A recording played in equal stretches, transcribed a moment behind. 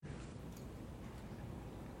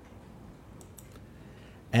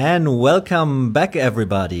And welcome back,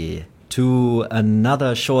 everybody, to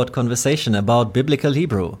another short conversation about Biblical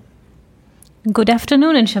Hebrew. Good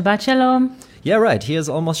afternoon and Shabbat Shalom. Yeah, right. Here's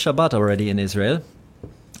almost Shabbat already in Israel.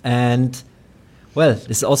 And, well,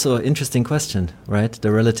 this is also an interesting question, right?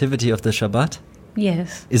 The relativity of the Shabbat.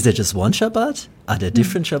 Yes. Is there just one Shabbat? Are there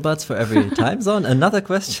different Shabbats for every time zone? Another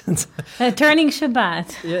question. Turning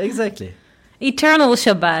Shabbat. Yeah, exactly. Eternal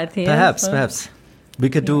Shabbat. Yes. Perhaps. We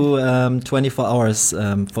could do 24 hours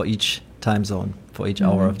for each time zone, for each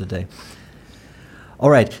hour of the day. All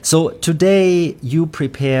right. So today you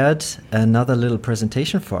prepared another little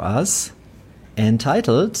presentation for us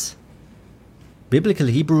entitled Biblical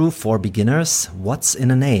Hebrew for Beginners, What's in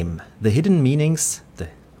a Name? The Hidden Meanings...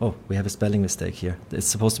 Oh, we have a spelling mistake here. It's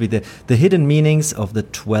supposed to be the hidden meanings of the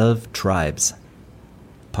 12 tribes.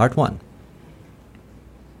 Part 1.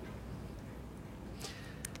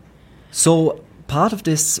 So part of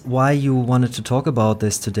this, why you wanted to talk about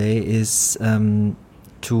this today, is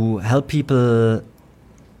to help people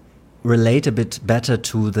relate a bit better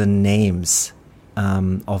to the names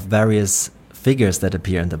of various figures that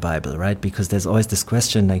appear in the Bible, right? Because there's always this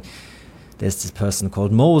question, like, there's this person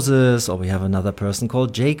called Moses, or we have another person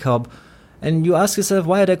called Jacob, and you ask yourself,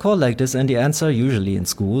 why are they called like this? And the answer, usually in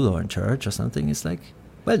school or in church or something, is like,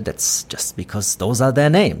 well, that's just because those are their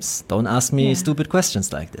names. Don't ask me stupid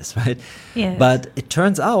questions like this, right? Yes. But it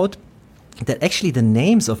turns out that actually the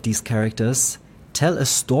names of these characters tell a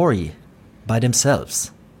story by themselves.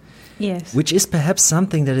 Yes. Which is perhaps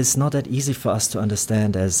something that is not that easy for us to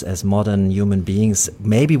understand as modern human beings.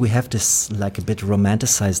 Maybe we have this like a bit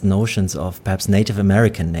romanticized notions of perhaps Native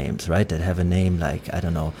American names, right? That have a name like, I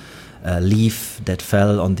don't know, a leaf that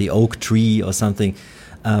fell on the oak tree or something.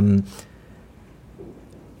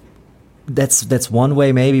 That's one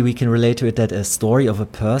way maybe we can relate to it, that a story of a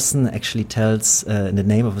person actually tells, the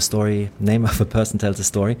name of a person tells a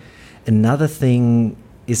story. Another thing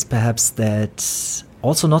is perhaps that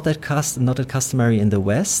also not that customary in the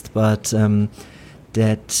West, but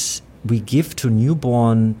that we give to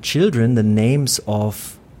newborn children the names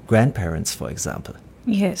of grandparents, for example.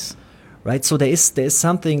 Yes. Right. So there is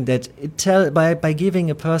something that by giving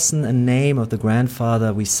a person a name of the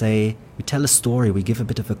grandfather, we tell a story, we give a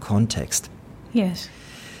bit of a context. Yes.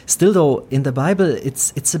 Still, though, in the Bible,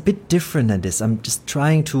 it's a bit different than this. I'm just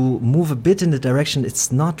trying to move a bit in the direction.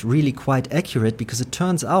 It's not really quite accurate, because it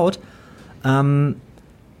turns out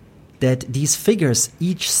that these figures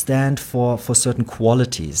each stand for certain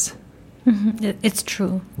qualities. Mm-hmm. It's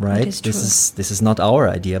true. Right? It is true. This is not our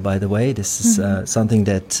idea, by the way. This is something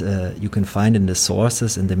that you can find in the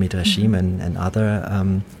sources, in the Midrashim and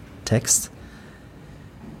other texts.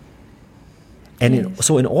 And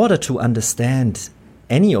so in order to understand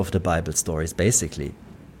any of the Bible stories, basically,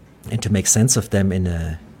 and to make sense of them in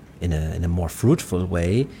a more fruitful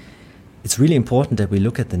way, it's really important that we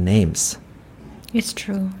look at the names. It's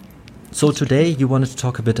true. So today you wanted to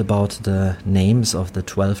talk a bit about the names of the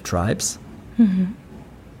 12 tribes. Mm-hmm.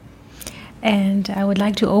 And I would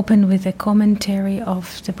like to open with a commentary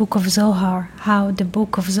of the Book of Zohar. How the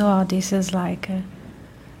Book of Zohar, this is like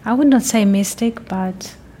I would not say mystic,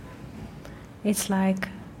 but it's like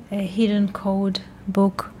a hidden code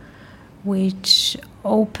book which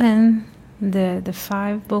open the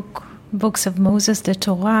 5 books of Moses, the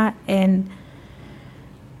Torah, and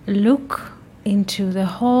look into the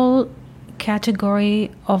whole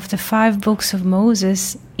category of the 5 books of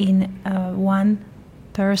Moses in a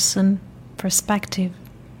one-person perspective.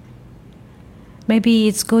 Maybe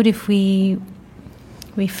it's good if we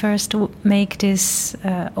first make this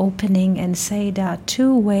opening and say there are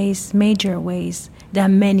 2 ways, major ways. There are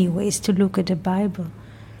many ways to look at the Bible.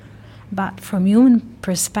 But from human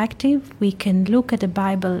perspective, we can look at the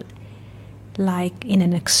Bible like in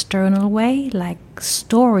an external way, like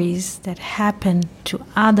stories that happen to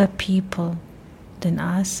other people than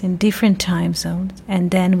us in different time zones.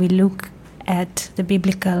 And then we look at the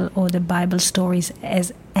biblical or the Bible stories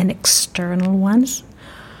as an external ones.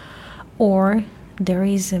 Or there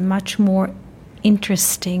is a much more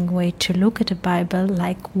interesting way to look at the Bible,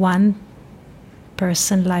 like one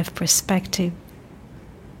person life perspective.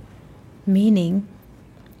 Meaning,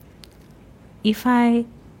 if I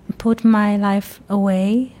put my life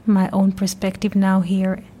away, my own perspective now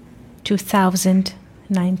here,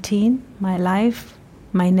 2019, my life,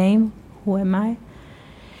 my name, who am I?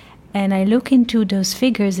 And I look into those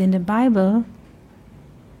figures in the Bible,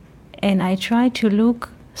 and I try to look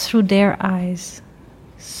through their eyes,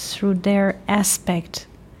 through their aspect.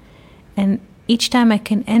 And each time I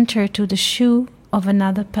can enter to the shoe of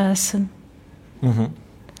another person. Mm-hmm.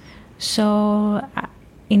 So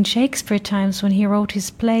in Shakespeare times, when he wrote his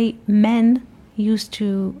play, men used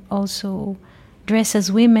to also dress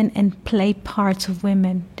as women and play parts of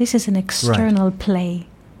women. This is an external play.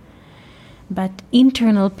 But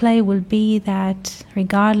internal play will be that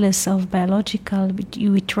regardless of biological,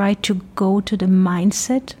 we try to go to the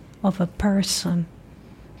mindset of a person,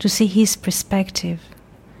 to see his perspective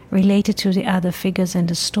related to the other figures in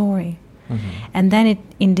the story. And then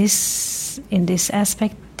in this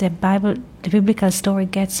aspect, the biblical story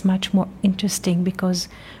gets much more interesting, because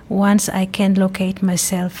once I can locate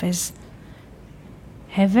myself as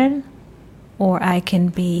Hevel, or I can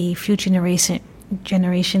be few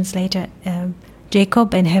generations later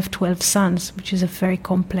Jacob and have 12 sons, which is a very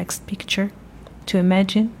complex picture to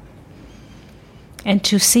imagine, and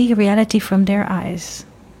to see reality from their eyes,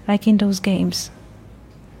 like in those games.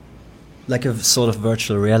 Like a sort of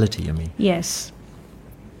virtual reality, you mean? Yes.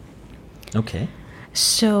 Okay.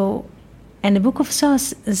 So, and the Book of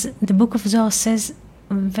Zohar says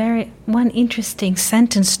one interesting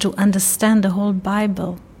sentence to understand the whole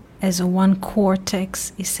Bible as a one core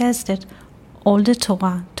text. It says that all the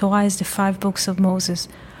Torah is the 5 books of Moses.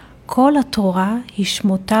 Kol HaTorah hi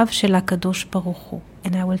shmotav shel HaKadosh Baruch Hu.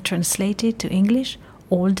 And I will translate it to English.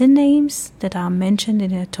 All the names that are mentioned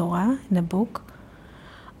in the Torah, in the book,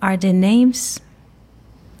 are the names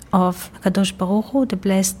of HaKadosh Baruch Hu, the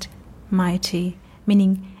blessed, mighty.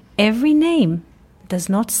 Meaning every name does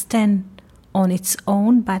not stand on its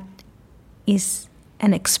own, but is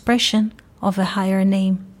an expression of a higher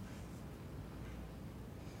name.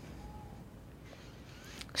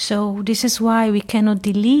 So this is why we cannot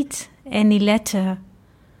delete any letter,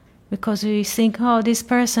 because we think, oh, this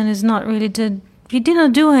person is not really he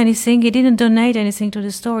didn't do anything, he didn't donate anything to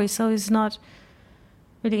the story, so he's not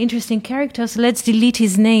really interesting character, so let's delete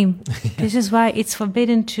his name. This is why it's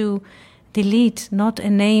forbidden to delete, not a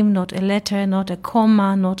name, not a letter, not a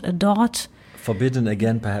comma, not a dot. Forbidden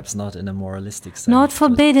again, perhaps not in a moralistic sense. Not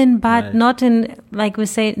forbidden, but right. Not in, like we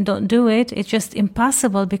say, don't do it. It's just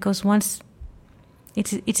impossible, because once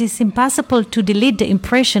it is impossible to delete the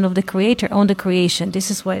impression of the creator on the creation. This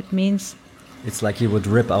is what it means. It's like you would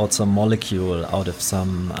rip out some molecule out of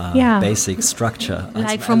some basic structure.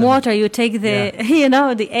 Like from water, you take the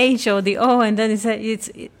the H or the O, and then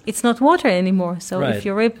it's not water anymore. So right. If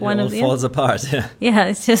you rip one of them, it all falls apart. Yeah,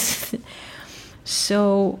 it's just.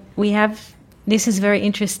 So we have. This is very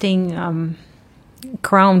interesting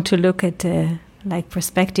crown to look at,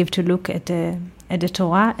 perspective to look at the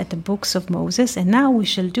Torah, at the books of Moses, and now we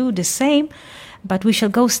shall do the same. But we shall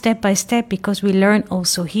go step by step, because we learn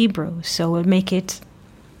also Hebrew. So we'll make it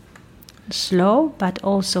slow, but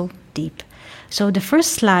also deep. So the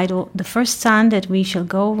first slide, or the first son that we shall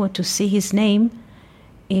go to see his name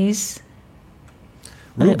is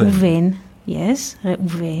Reuven. Yes,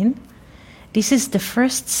 Reuven. This is the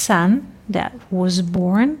first son that was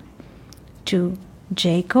born to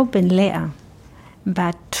Jacob and Leah.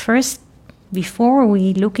 But first, before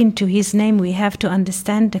we look into his name, we have to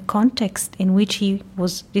understand the context in which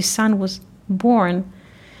this son was born.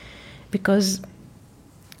 Because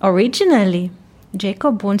originally,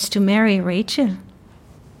 Jacob wants to marry Rachel.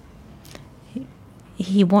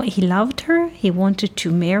 He loved her. He wanted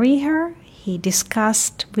to marry her. He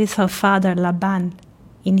discussed with her father Laban.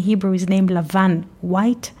 In Hebrew, his name Lavan,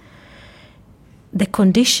 white. The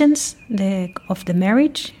conditions of the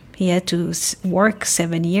marriage. He had to work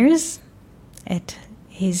 7 years at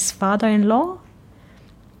his father-in-law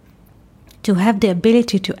to have the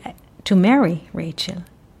ability to marry Rachel.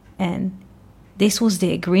 And this was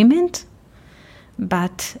the agreement.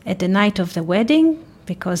 But at the night of the wedding,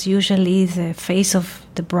 because usually the face of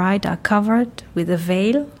the bride are covered with a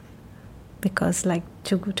veil, because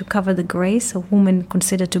to cover the grace, a woman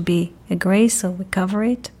considered to be a grace, so we cover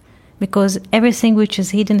it. Because everything which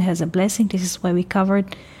is hidden has a blessing. This is why we cover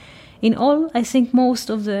it. In all, I think most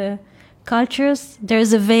of the cultures,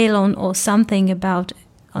 there's a veil or something about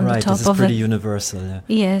on the top of this is pretty universal. Yeah.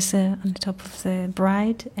 Yes, on the top of the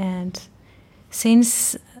bride. And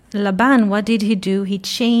since Laban, what did he do? He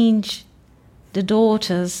changed the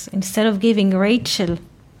daughters. Instead of giving Rachel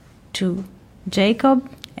to Jacob,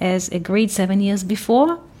 as agreed 7 years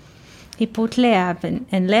before, he put Leah,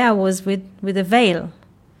 and Leah was with a veil.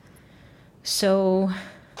 So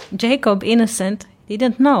Jacob, innocent,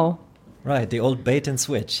 didn't know. Right, the old bait and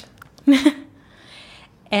switch.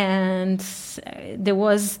 And there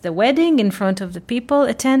was the wedding in front of the people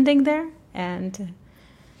attending there. And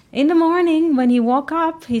in the morning, when he woke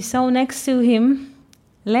up, he saw next to him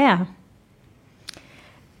Leah.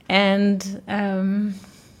 And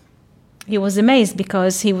he was amazed,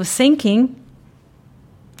 because he was thinking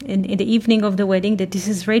in the evening of the wedding that this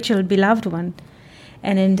is Rachel's beloved one.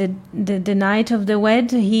 And in the night of the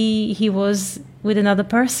wed, he was with another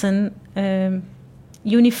person,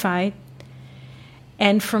 unified.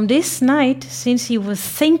 And from this night, since he was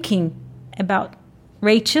thinking about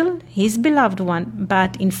Rachel, his beloved one,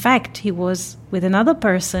 but in fact he was with another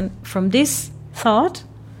person, from this thought,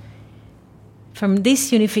 from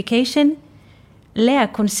this unification, Leah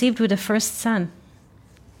conceived with the first son.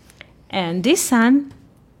 And this son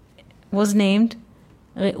was named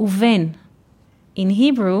Reuven. In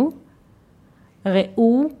Hebrew,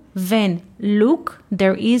 Reuven. Look,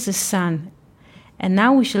 there is a son. And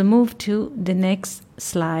now we shall move to the next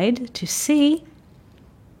slide to see.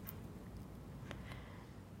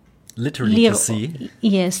 Literally to see.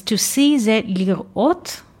 Yes, to see זה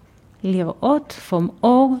לראות, לראות from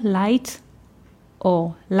or, light,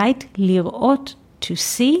 לראות, to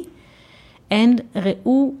see, and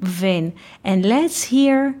Reuven. And let's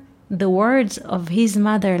hear the words of his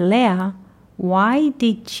mother Leah. Why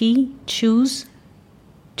did she choose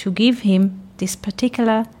to give him this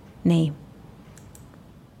particular name?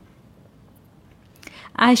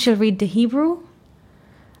 I shall read the Hebrew.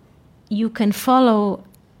 You can follow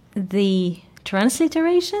the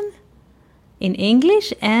transliteration in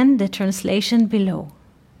English and the translation below.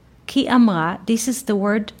 Ki amra, this is the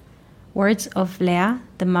words of Leah,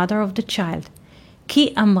 the mother of the child.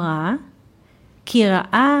 Ki amra, ki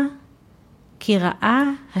ra'a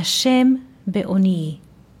Hashem be'oni.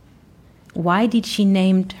 Why did she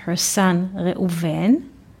name her son Reuven?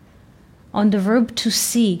 On the verb to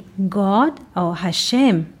see, God, or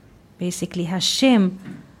Hashem, basically Hashem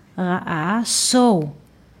ra'a, saw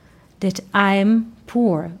that I'm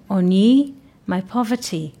poor, oni, my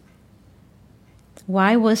poverty.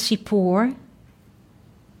 Why was she poor?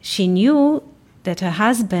 She knew that her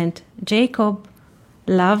husband, Jacob,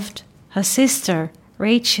 loved her sister,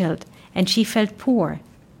 Rachel, and she felt poor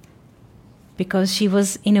because she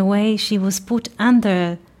was, in a way, she was put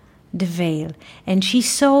under the veil. And she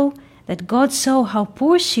saw that God saw how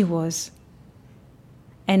poor she was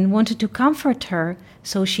and wanted to comfort her,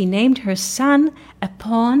 so she named her son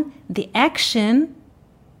upon the action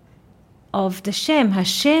of the Shem,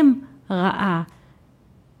 Hashem Ra'ah,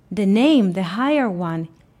 the name, the higher one.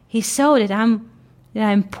 He saw that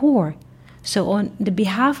I'm poor. So on the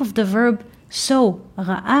behalf of the verb so,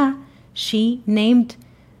 Ra'ah, she named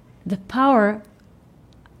the power,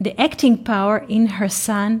 the acting power in her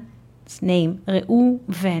son's name,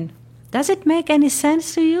 Reuven. Does it make any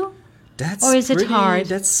sense to you? Or is it hard?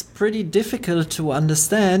 That's pretty difficult to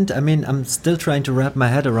understand. I mean, I'm still trying to wrap my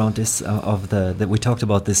head around this that we talked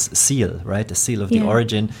about this seal, right? The seal of the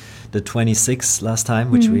origin, the 26 last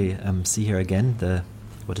time, which we see here again,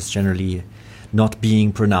 what is generally not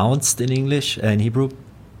being pronounced in English, in Hebrew.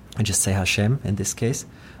 I just say Hashem in this case.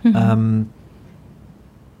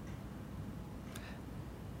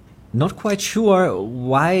 Not quite sure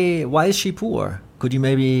why is she poor? Could you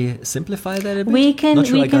maybe simplify that a bit? We can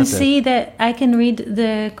see that. I can read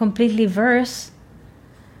the completely verse.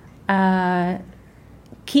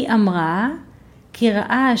 Ki amra, ki ra'a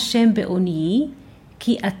Hashem be'oni,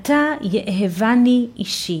 ki ata ye'ehevani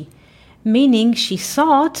ishi. Meaning she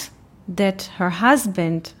thought that her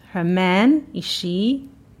husband, her man, ishi,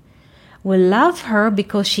 will love her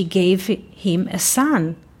because she gave him a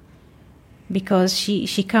son. Because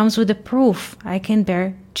she comes with a proof, I can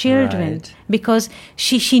bear children. Right. Because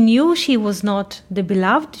she knew she was not the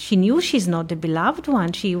beloved. She knew she's not the beloved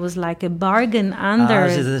one. She was like a bargain under.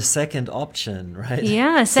 This is the second option, right?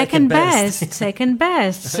 Yeah, second best. Second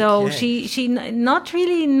best. So Okay. she not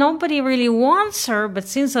really, nobody really wants her. But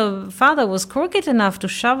since her father was crooked enough to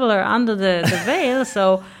shovel her under the veil,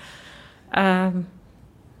 so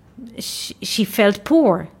she felt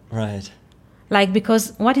poor. Right. Like,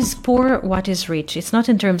 because what is poor, what is rich? It's not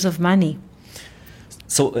in terms of money.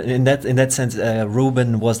 So in that sense,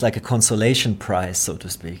 Reuben was like a consolation prize, so to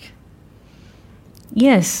speak,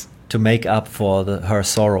 Yes. to make up for her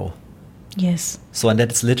sorrow. Yes. So, and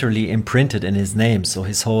that's literally imprinted in his name. So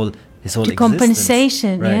his whole The existence.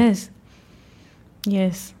 compensation, Right. yes.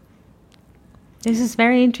 Yes. This is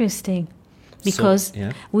very interesting because So,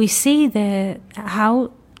 yeah. we see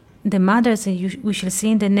how the mothers, we shall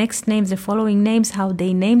see in the next names, the following names, how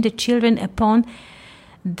they name the children upon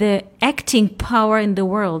the acting power in the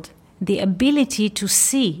world, the ability to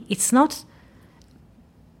see. It's not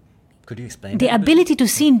Could you explain the that a bit? ability to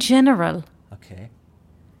see in general. Okay.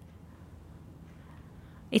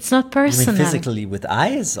 It's not You personal. mean physically with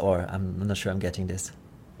eyes, or I'm not sure I'm getting this.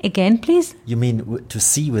 Again, please. You mean to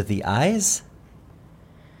see with the eyes?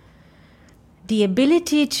 The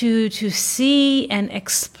ability to see and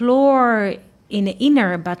explore in the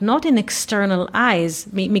inner, but not in external eyes.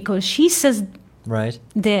 Because she says Right.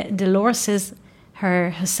 The Lord says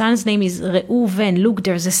her son's name is Reuven. Look,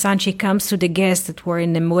 there's a son. She comes to the guests that were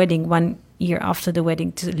in the wedding 1 year after the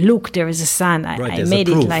wedding. To look, there is a son. Right, I made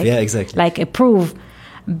it like exactly. like a proof.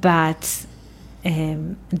 But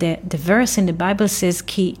the verse in the Bible says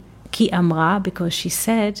ki amra, because she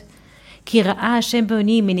said ki ra'a Hashem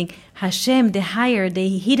b'oni, meaning Hashem, the higher,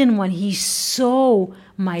 the hidden one, he saw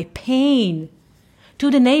my pain. To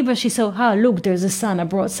the neighbor, she saw, look, there's a son. I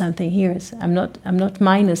brought something here. I'm not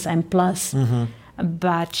minus, I'm plus.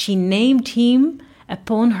 But she named him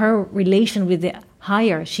upon her relation with the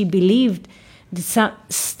higher. She believed that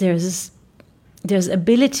there's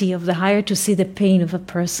ability of the higher to see the pain of a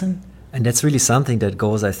person. And that's really something that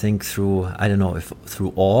goes, I think, through, I don't know if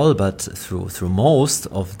through all, but through most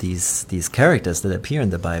of these characters that appear in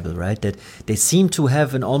the Bible, right? That they seem to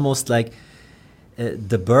have an almost like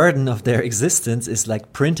the burden of their existence is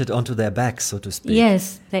like printed onto their backs, so to speak.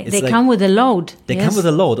 Yes, they come with a load. They come with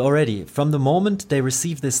a load already. From the moment they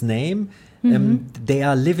receive this name, they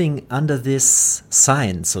are living under this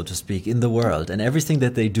sign, so to speak, in the world. And everything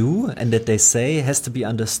that they do and that they say has to be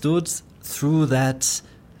understood through that,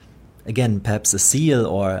 again, perhaps a seal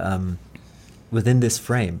or within this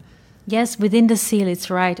frame. Yes, within the seal, it's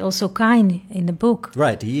right. Also Cain in the book.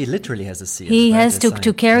 Right, he literally has a seal. He right, has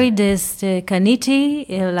to carry this kaniti,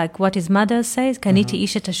 like what his mother says, kaniti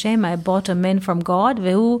ishet Hashem, I bought a man from God.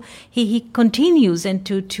 He continues and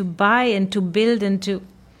to buy and to build and to...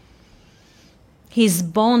 He's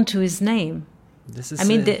born to his name. This is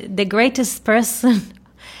the greatest person,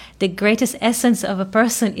 the greatest essence of a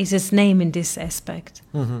person is his name in this aspect.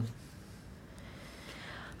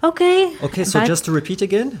 Okay, so just to repeat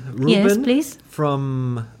again, Reuben, yes, please.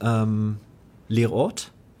 From lirot,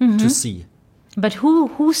 to see. But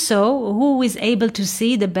who saw? Who is able to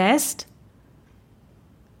see the best?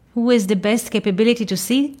 Who is the best capability to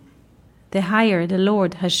see? The higher, the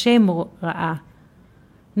Lord, Hashem Ra'ah.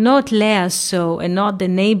 Not Leah saw, and not the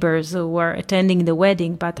neighbors who were attending the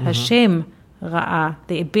wedding, but Hashem Ra'ah,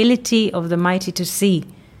 the ability of the mighty to see.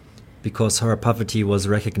 Because her poverty was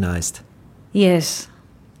recognized. Yes.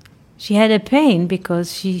 She had a pain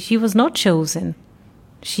because she was not chosen.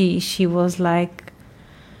 She was like,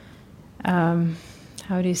 how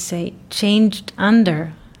do you say, changed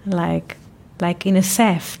under, like in a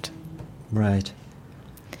theft. Right.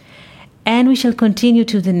 And we shall continue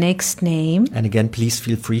to the next name. And again, please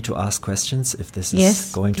feel free to ask questions if this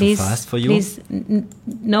is going too fast for you. Please,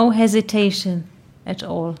 no hesitation at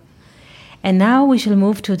all. And now we shall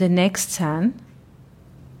move to the next son.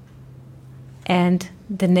 And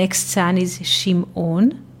the next son is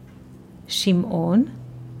Shimon. Shimon.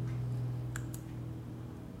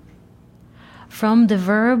 From the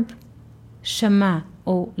verb shama,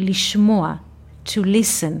 or lishmoa, to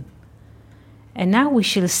listen. And now we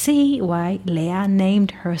shall see why Leah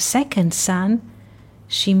named her second son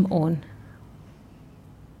Shimon.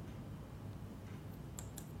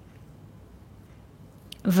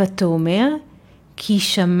 Vatomer ki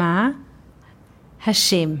shama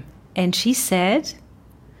Hashem. And she said,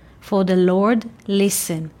 for the Lord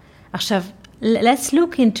listen. עכשיו, let's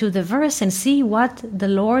look into the verse and see what the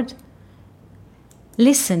Lord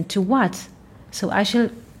listened to what. So I shall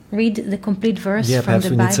read the complete verse from the Bible. Yeah, perhaps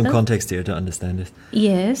we need some context here to understand it.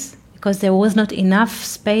 Yes, because there was not enough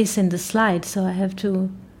space in the slide, so I have to...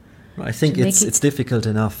 I think it's difficult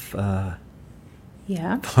enough for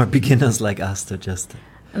beginners like us to just...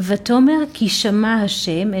 Vatomer ki shama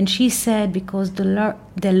Hashem, and she said, because the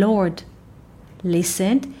Lord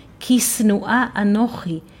listened, ki snua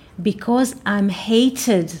anochi, because I'm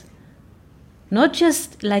hated. Not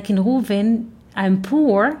just like in Reuven, I'm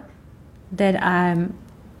poor, that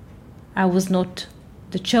I was not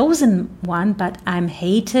the chosen one, but I'm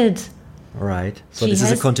hated. Right. So this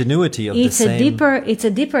is a continuity of the same... It's a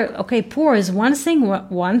deeper... Okay, poor is one thing,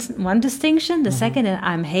 one distinction. The second,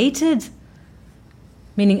 I'm hated.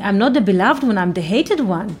 Meaning I'm not the beloved one, I'm the hated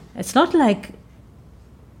one. It's not like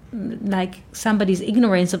somebody's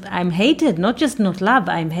ignorance of I'm hated, not just not love,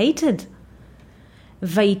 I'm hated.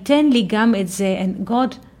 Vaiten li gam et ze, and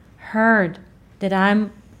God heard that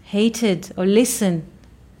I'm hated, or listen,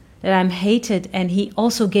 that I'm hated, and He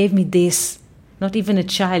also gave me this, not even a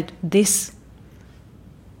child, this.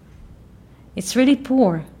 It's really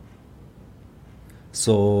poor.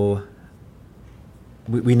 So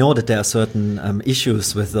we know that there are certain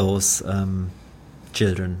issues with those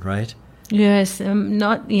children, right? Yes,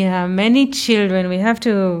 many children. We have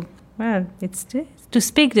to, it's to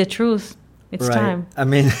speak the truth. It's right. time. I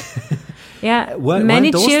mean,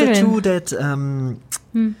 many children. Those the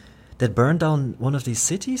two that burned down one of these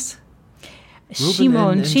cities? Reuben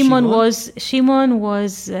and Shimon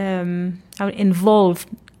was involved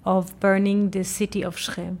of burning the city of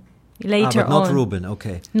Shechem. Later but not on. Reuben,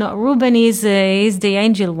 okay. No, Reuben is the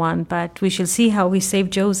angel one, but we shall see how he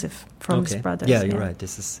saved Joseph from his brothers. Yeah, you're right.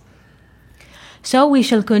 This is. So we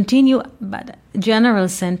shall continue, but general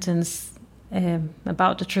sentence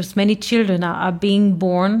about the truth. Many children are being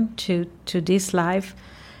born to this life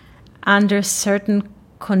under certain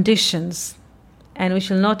conditions. And we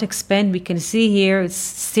shall not expand. We can see here it's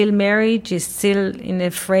still marriage, is still in a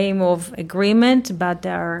frame of agreement, but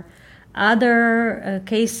there are other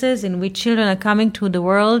cases in which children are coming to the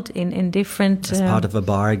world in different... As part of a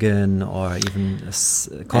bargain or even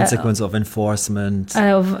a consequence of enforcement.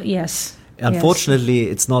 Yes. Unfortunately,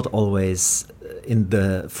 it's not always in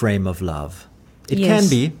the frame of love. It can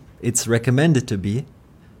be. It's recommended to be.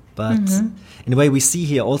 But in a way, we see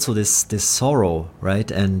here also this sorrow,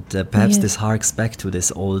 right? And perhaps this harks back to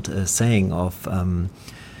this old saying of...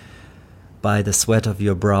 by the sweat of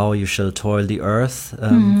your brow you shall toil the earth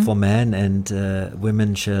for man, and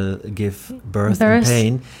women shall give birth in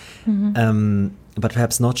pain. But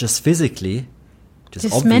perhaps not just physically,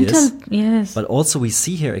 just obvious, mental, but also we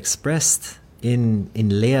see here expressed in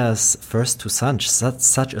Leah's first two sons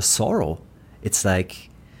such a sorrow. It's like,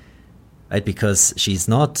 right, because she's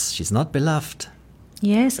not beloved.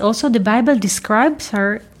 Yes, also the Bible describes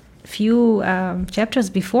her few chapters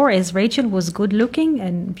before as Rachel was good looking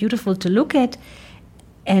and beautiful to look at,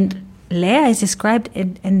 and Leah is described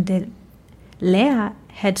and Leah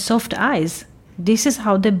had soft eyes. This is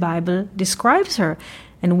how the Bible describes her.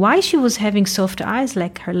 And why she was having soft eyes,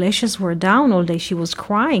 like her lashes were down all day. She was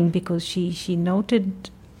crying because she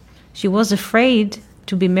noted she was afraid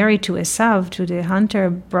to be married to Esau, to the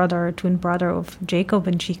twin brother of Jacob,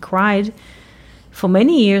 and she cried for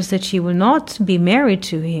many years that she will not be married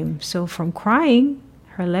to him. So from crying,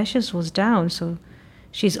 her lashes was down. So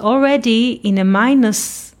she's already in a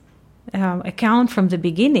minus account from the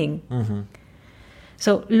beginning.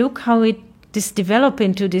 So look how this developed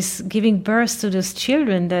into this giving birth to those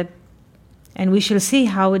children and we shall see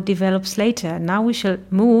how it develops later. Now we shall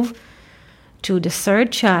move to the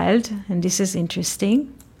third child, and this is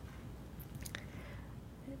interesting.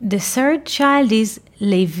 The third child is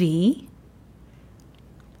Levi,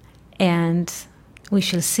 and we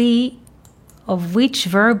shall see of which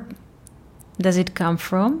verb does it come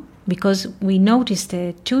from, because we notice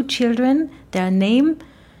the two children, their name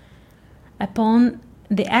upon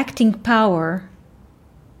the acting power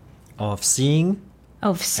of seeing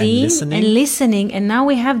and listening, and now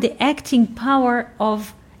we have the acting power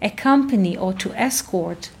of accompany or to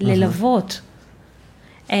escort, lelavot.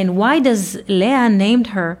 And why does Leah named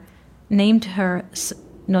her?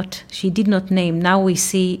 Not, she did not name. Now we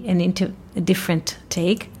see a different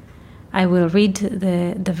take. I will read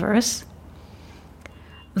the verse.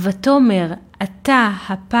 ותאמר אתה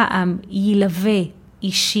הפעם ילווה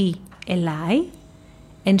אישי אליי.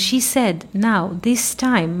 And she said, now this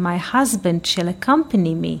time my husband shall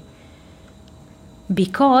accompany me,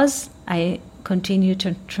 because, I continue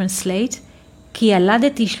to translate, כי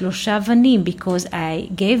ילדתי 3 בנים, because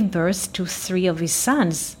I gave birth to 3 of his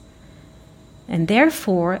sons. And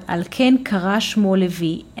therefore, על כן קרא שמו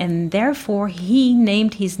לוי, and therefore he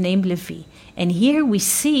named his name Levi. And here we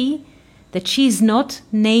see that she is not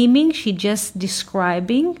naming, she just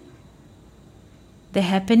describing the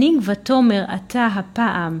happening. ותאמר אתה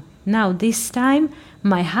הפעם, now this time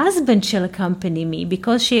my husband shall accompany me,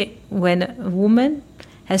 because when a woman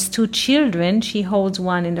has 2 children, she holds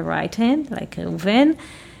one in the right hand, like Reuven,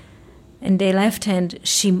 and the left hand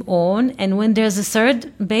Shimon. And when there's a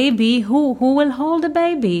third baby, who will hold the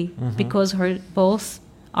baby? Because her both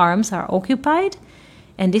arms are occupied.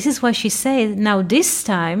 And this is why she says, now this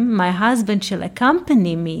time my husband shall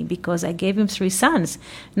accompany me, because I gave him 3 sons.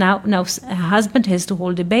 Now her husband has to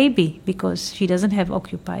hold the baby because she doesn't have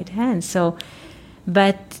occupied hands. So,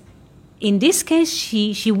 but in this case,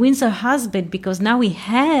 she wins her husband because now he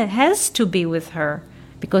has to be with her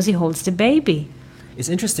because he holds the baby. It's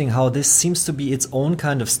interesting how this seems to be its own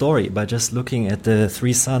kind of story by just looking at the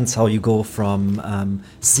 3 sons, how you go from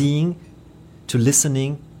seeing to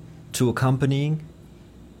listening to accompanying.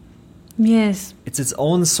 Yes. It's its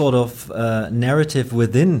own sort of narrative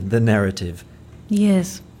within the narrative.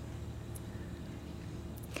 Yes.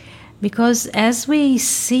 Because as we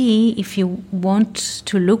see, if you want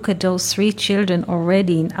to look at those 3 children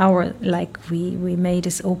already in our, like we made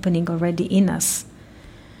this opening already in us.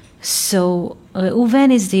 So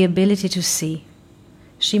Reuven is the ability to see.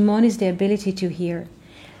 Shimon is the ability to hear.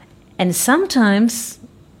 And sometimes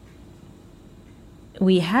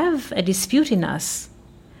we have a dispute in us.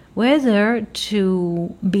 whether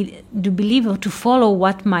to believe or to follow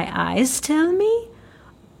what my eyes tell me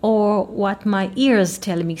or what my ears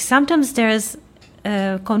tell me. Sometimes there's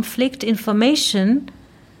conflict information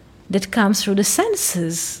that comes through the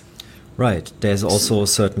senses. Right. There's also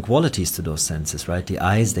certain qualities to those senses, right? The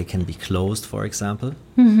eyes, they can be closed, for example,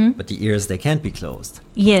 but the ears, they can't be closed.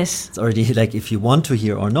 Yes. It's already like if you want to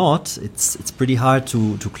hear or not, it's pretty hard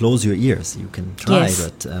to close your ears. You can try, Yes.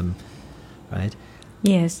 but right?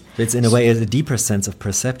 Yes. So it's in a way a deeper sense of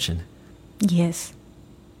perception. Yes.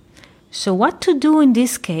 So what to do in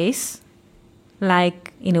this case?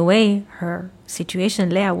 Like, in a way, her situation,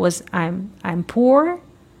 Leah, was I'm poor,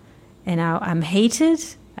 and now I'm hated.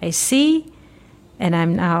 I see, and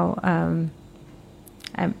I'm now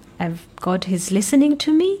I've God is listening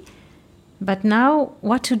to me. But now,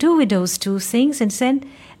 what to do with those two things? And then,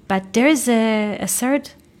 but there is a third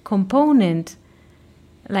component.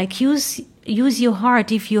 Like use your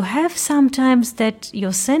heart. If you have sometimes that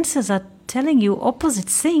your senses are telling you opposite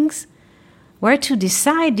things, where to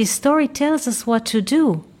decide? This story tells us what to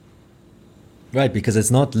do. Right, because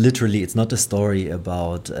it's not a story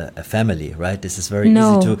about a family, right? This is very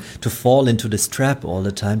No. easy to fall into this trap all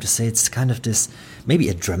the time, to say it's kind of this, maybe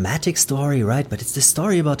a dramatic story, right? But it's this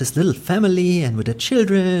story about this little family and with their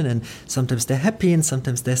children, and sometimes they're happy and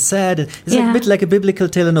sometimes they're sad. And it's like a bit like a biblical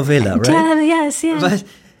telenovela, right? Yes, yes.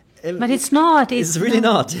 But it's not. It's really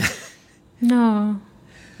not. No.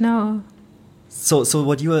 So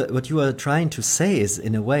what you are trying to say is,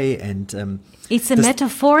 in a way, and it's a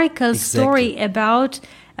metaphorical story about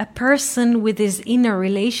a person with his inner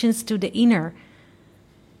relations to the inner.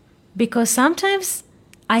 Because sometimes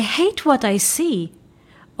I hate what I see,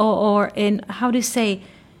 or in how do you say,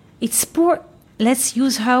 it's poor. Let's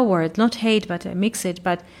use her word, not hate, but I mix it.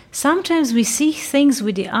 But sometimes we see things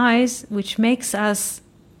with the eyes which makes us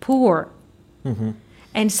poor,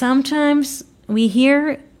 and sometimes we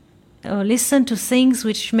hear or listen to things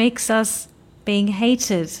which makes us being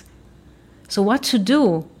hated. So what to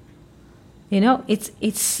do?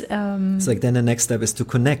 It's like then the next step is to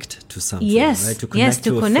connect to something. Yes, right? To connect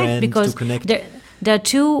to a friend, because to connect. There are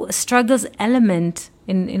two struggles element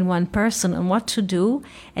in one person on what to do,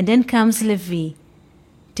 and then comes Levi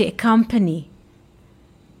to accompany.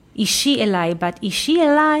 Ishi Elai, but Ishi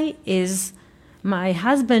Elai is my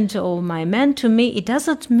husband or my man to me. It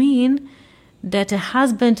doesn't mean that a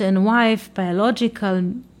husband and wife,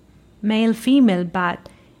 biological male, female, but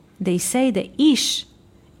they say the Ish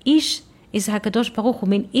is HaKadosh Baruch Hu. I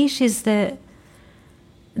mean, Ish is the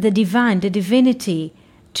divine, the divinity,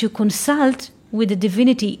 to consult with the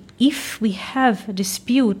divinity. If we have a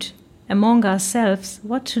dispute among ourselves,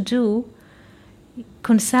 what to do?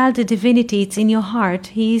 Consult the divinity. It's in your heart.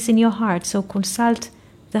 He is in your heart. So consult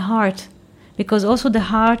the heart, because also the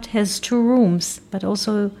heart has two rooms, but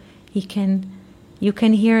also you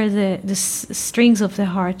can hear the strings of the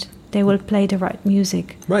heart. They will play the right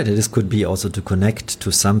music. Right. This could be also to connect to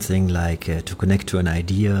something, like to connect to an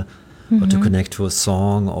idea, or to connect to a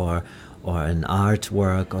song, or an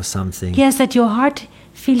artwork or something. Yes, that your heart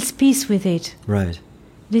feels peace with it. Right.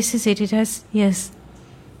 This is it. It has, yes.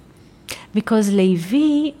 Because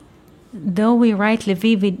Levi, though we write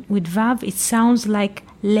Levi with Vav, it sounds like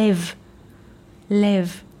Lev,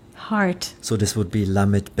 heart. So this would be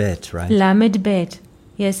Lamed Bet, right? Lamed Bet.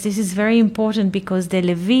 Yes, this is very important, because the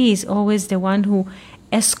Levi is always the one who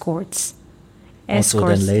escorts. Also,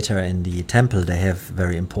 then later in the temple, they have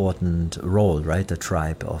very important role, right? The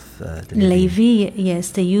tribe of the Levi.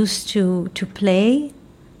 Yes, they used to play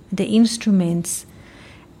the instruments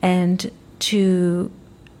and to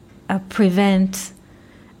prevent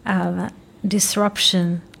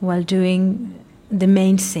disruption while doing the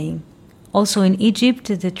main thing. Also in Egypt,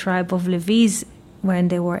 the tribe of Levites, when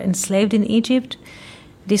they were enslaved in Egypt,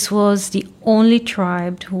 this was the only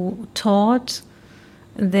tribe who taught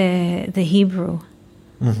the Hebrew.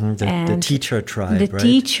 The teacher tribe, the right?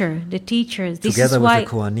 The teachers. This Together is why, with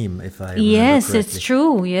the Kohanim, if I remember yes, correctly. it's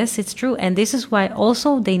true. Yes, it's true. And this is why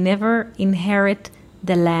also they never inherit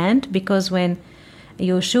the land, because when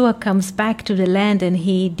Yeshua comes back to the land and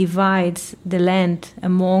he divides the land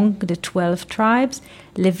among the 12 tribes,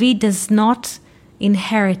 Levi does not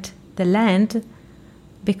inherit the land,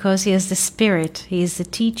 because he has the spirit. He is the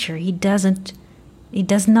teacher. He does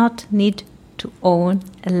not need to own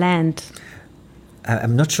a land.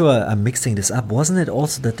 I'm not sure I'm mixing this up. Wasn't it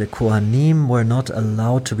also that the Kohanim were not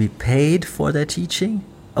allowed to be paid for their teaching?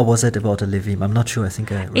 Or was it about the Levim? I'm not sure. I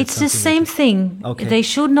think I read it's the same thing. Okay. They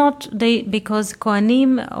should not, because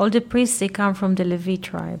Kohanim, all the priests, they come from the Levi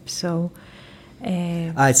tribe. So,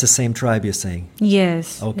 it's the same tribe, you're saying?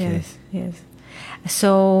 yes. Okay. Yes.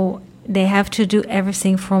 So, they have to do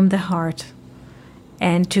everything from the heart,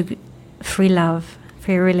 and to free love,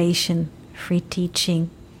 free relation, free teaching.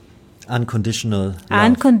 Unconditional love.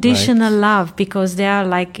 Unconditional love, because they are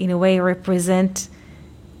like, in a way, represent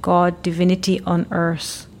God, divinity on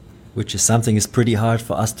earth. Which is something is pretty hard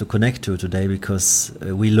for us to connect to today, because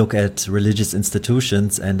we look at religious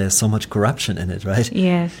institutions and there's so much corruption in it, right?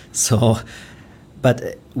 Yes. So,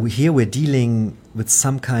 but here we're dealing with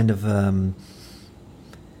some kind of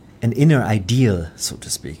an inner ideal, so to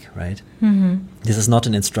speak, right? Mm-hmm. This is not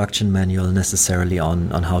an instruction manual necessarily on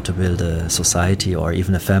how to build a society or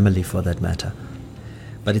even a family for that matter.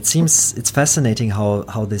 But it seems it's fascinating how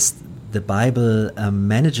the Bible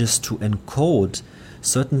manages to encode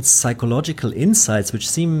certain psychological insights which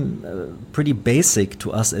seem pretty basic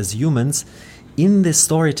to us as humans in this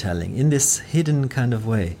storytelling, in this hidden kind of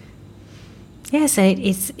way. Yes,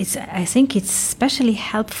 it's. I think it's especially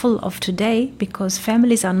helpful of today, because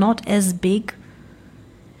families are not as big.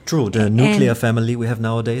 True, the nuclear family we have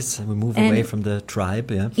nowadays, we move away from the tribe.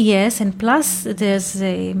 Yeah. Yes, and plus there's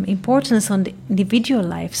the importance on the individual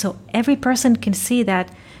life. So every person can see that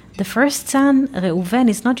the first son, Reuven,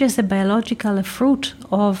 is not just a biological fruit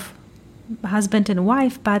of husband and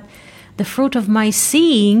wife, but the fruit of my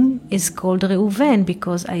seeing is called Reuven,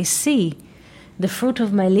 because I see. The fruit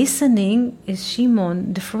of my listening is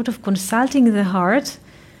Shimon. The fruit of consulting the heart,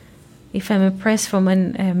 if I'm impressed from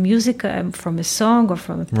a music, from a song or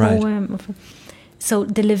from a poem. Right. So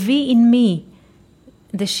the Levi in me,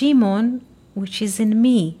 the Shimon, which is in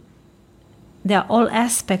me, they are all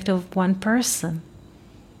aspects of one person.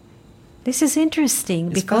 This is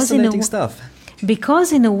interesting. It's fascinating stuff.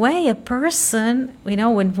 Because in a way, a person,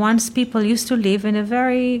 when once people used to live in a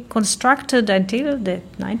very constructed, until the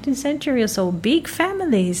 19th century or so, big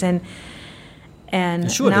families, and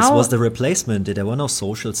sure, now, this was the replacement. There were no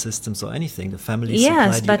social systems or anything. The family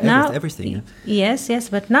yes, supplied you with everything. Yes,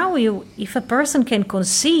 but now if a person can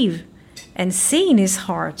conceive and see in his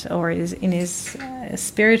heart or in his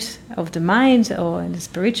spirit of the mind or in the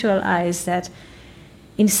spiritual eyes that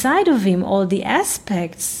inside of him all the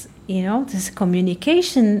aspects, this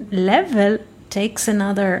communication level takes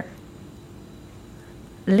another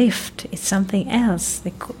lift. It's something else.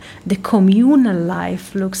 The communal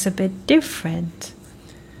life looks a bit different,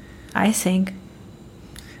 I think.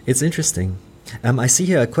 It's interesting. I see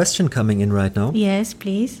here a question coming in right now. Yes,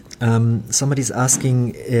 please. Somebody's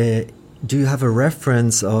asking, do you have a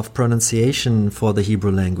reference of pronunciation for the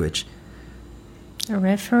Hebrew language? A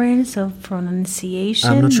reference of pronunciation?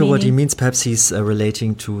 I'm not sure what he means. Perhaps he's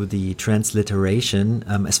relating to the transliteration.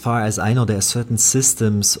 As far as I know, there are certain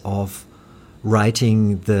systems of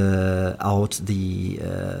writing the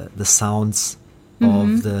sounds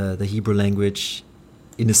of the Hebrew language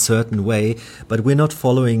in a certain way, but we're not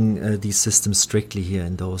following these systems strictly here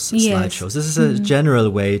in those slideshows. This is a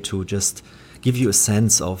general way to just give you a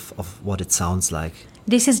sense of what it sounds like.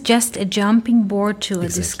 This is just a jumping board to a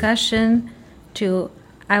discussion,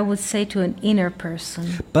 I would say, to an inner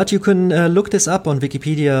person. But you can look this up on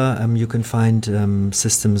Wikipedia. You can find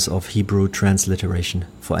systems of Hebrew transliteration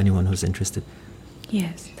for anyone who's interested.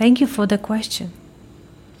 Yes, thank you for the question.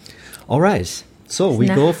 All right, so we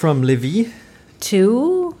go from Levi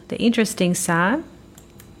to the interesting son,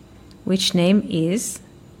 which name is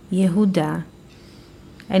Yehuda.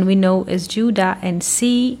 And we know as Judah, and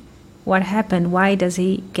see what happened. Why does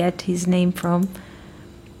he get his name from?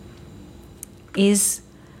 Is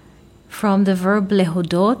from the verb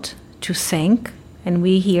lehodot, to thank, and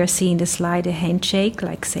we here see in the slide a handshake,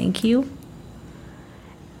 like thank you.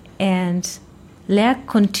 And Leah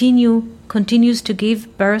continues to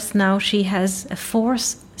give birth. Now she has a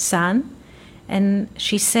fourth son, and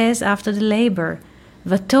she says after the labor,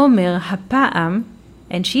 Vatomer hapa'am,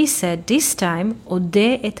 and she said, this time,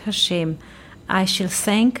 Odeh et Hashem, I shall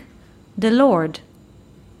thank the Lord.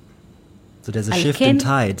 So there's a shift in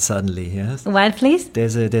tide suddenly, yes? What, please?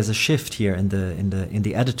 There's a shift here in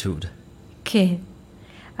the attitude. Okay.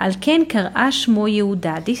 Al ken kar'a shmo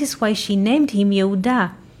Yehuda. This is why she named him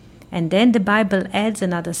Yehuda. And then the Bible adds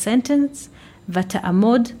another sentence,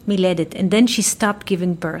 Vata'amod miledet. And then she stopped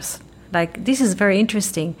giving birth. Like, this is very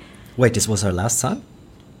interesting. Wait, this was her last son?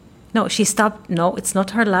 No, she stopped. No, it's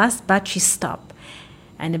not her last, but she stopped.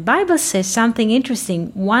 And the Bible says something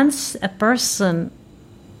interesting. Once a person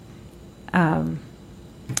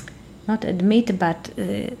not admit, but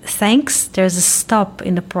thanks, there's a stop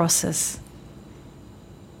in the process.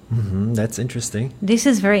 That's interesting. This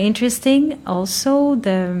is very interesting. Also,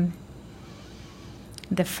 the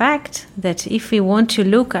fact that if we want to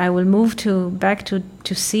look, I will move back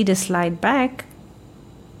to see the slide back.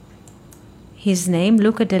 His name,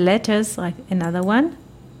 look at the letters, like another one.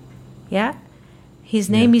 Yeah, his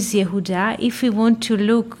name is Yehuda. If we want to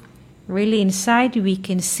look really inside, we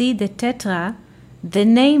can see the tetra, the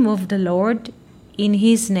name of the Lord in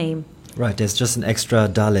his name. Right, there's just an extra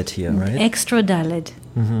dalet here, right? Extra dalet.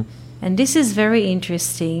 Mm-hmm. And this is very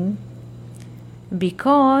interesting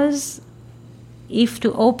because if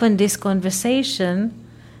to open this conversation,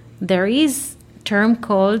 there is a term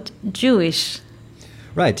called Jewish.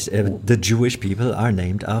 Right, the Jewish people are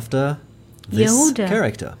named after this Yehuda.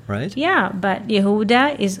 Character, right? Yeah, but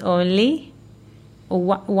Yehuda is only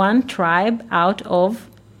one tribe out of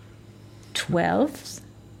 12.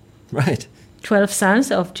 Right. 12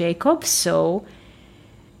 sons of Jacob. So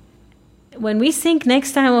when we think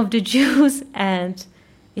next time of the Jews and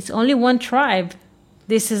it's only one tribe,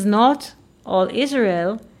 this is not all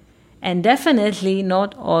Israel and definitely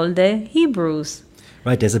not all the Hebrews.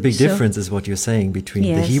 Right, there's a big difference is what you're saying between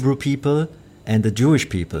the Hebrew people and the Jewish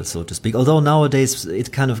people, so to speak. Although nowadays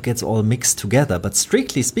it kind of gets all mixed together. But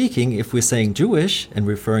strictly speaking, if we're saying Jewish and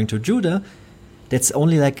referring to Judah, that's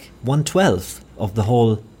only like 1/12 of the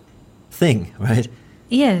whole thing, right?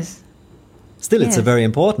 Yes. Still, it's a very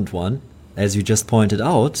important one, as you just pointed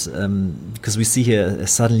out, because we see here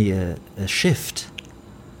suddenly a shift.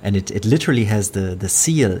 And it literally has the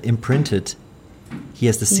seal imprinted. He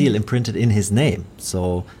has the seal imprinted in his name.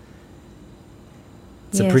 So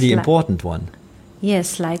it's a pretty important one.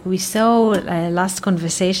 Yes, like we saw last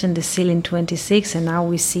conversation, the seal in 26, and now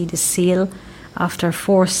we see the seal after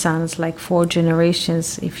 4 sons, like 4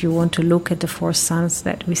 generations. If you want to look at the 4 sons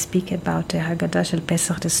that we speak about, the Haggadah Shel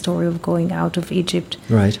Pesach, the story of going out of Egypt.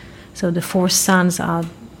 Right. So the 4 sons are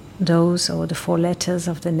those, or the 4 letters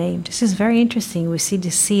of the name. This is very interesting. We see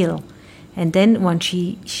the seal. And then when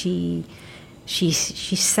she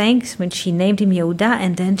sang, when she named him Yehuda,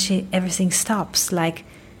 and then everything stops. Like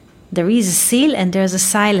there is a seal and there's a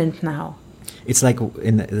silent now. It's like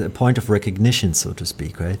in a point of recognition, so to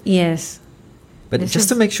speak, right? Yes. But just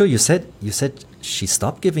to make sure, you said she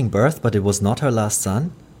stopped giving birth, but it was not her last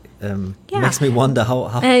son. Makes me wonder how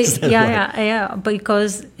is that right? Yeah,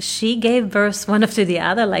 because she gave birth one after the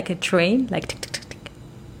other, like a train, like tick, tick, tick, tick.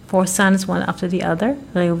 4 sons, one after the other.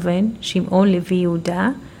 Reuven, Shimon, Levi,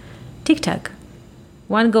 Yehuda, tick tack.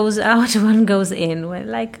 One goes out, one goes in,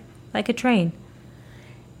 like a train.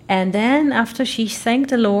 And then after she thanked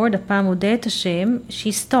the Lord, Apam Udet Hashem,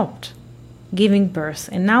 she stopped giving birth.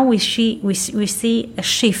 And now we see a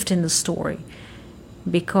shift in the story.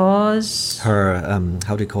 Because her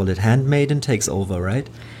how do you call it, handmaiden takes over, right?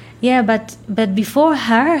 Yeah, but before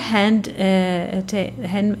her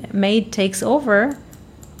handmaid takes over,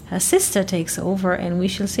 her sister takes over, and we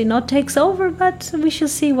shall see, not takes over, but we shall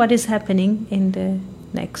see what is happening in the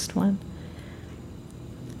next one.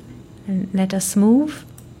 And let us move.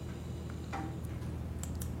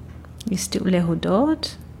 Yistiu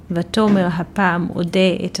lehodot, vatomer hapam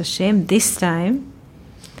odeh et Hashem, this time,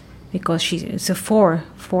 because it's a 4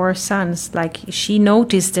 sons, like she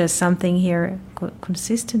noticed there's something here,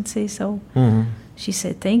 consistency, so she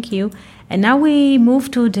said thank you. And now we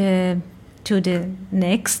move to the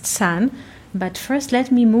next son, but first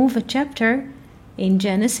let me move a chapter in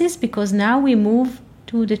Genesis, because now we move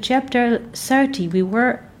to the chapter 30. We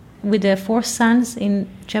were with the 4 sons in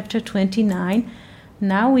chapter 29.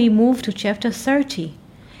 Now we move to chapter 30,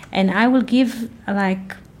 and I will give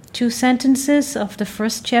like 2 sentences of the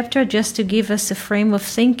first chapter just to give us a frame of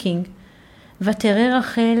thinking. Vatere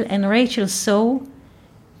Rachel, and Rachel saw,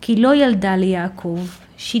 ki lo yalda liYaakov,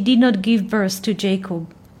 she did not give birth to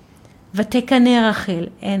Jacob. Vatekane Rachel,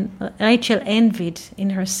 and Rachel envied in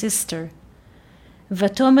her sister.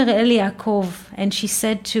 Vatomer el Yaakov, and she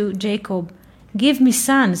said to Jacob, give me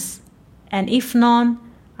sons, and if none,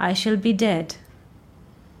 I shall be dead.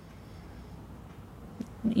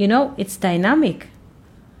 You know, it's dynamic.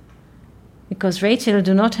 Because Rachel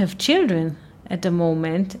do not have children at the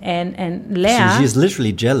moment, and Leah... She is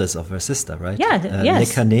literally jealous of her sister, right? Yeah,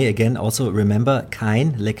 yes. Lekane, again, also remember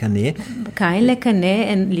Cain, Lekane. Cain, Lekane,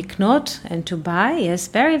 and Liknot, and to buy, yes,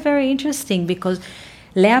 very, very interesting, because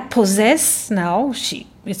Leah possess now,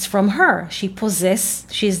 it's from her.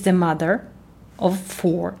 She's the mother of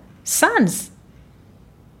 4 sons.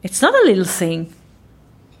 It's not a little thing.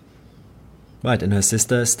 Right, and her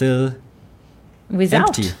sister is still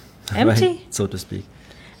without. Empty, right, so to speak.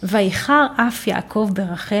 Vayichar af Yaakov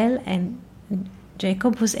berachel, and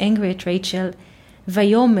Jacob was angry at Rachel.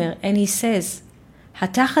 Vayomer, and he says,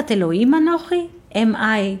 Hatachat Elohim anochi? Am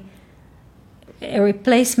I a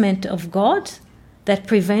replacement of God that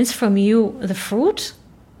prevents from you the fruit?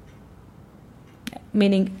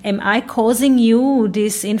 Meaning, am I causing you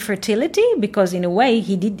this infertility? Because in a way,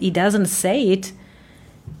 he doesn't say it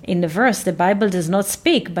in the verse, the Bible does not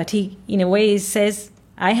speak, but he, in a way, says,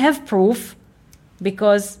 I have proof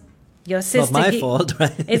because your sister... Not my fault,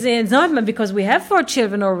 right? It's not because we have 4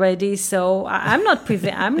 children already, so I'm not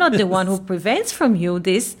the one who prevents from you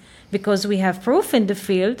this, because we have proof in the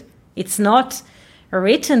field. It's not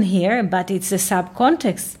written here, but it's a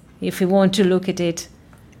subcontext, if you want to look at it.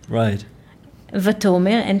 Right.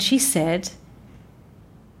 Vatomer, and she said,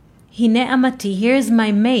 Hine amati, here's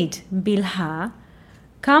my maid, Bilha,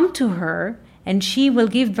 come to her, and she will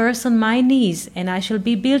give birth on my knees, and I shall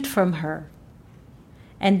be built from her.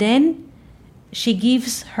 And then she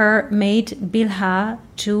gives her maid Bilha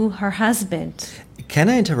to her husband. Can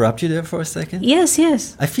I interrupt you there for a second? Yes,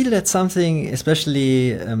 yes. I feel that's something,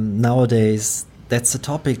 especially nowadays, that's a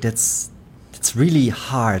topic that's really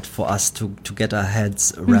hard for us to get our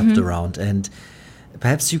heads wrapped around. And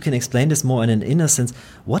perhaps you can explain this more in an inner sense.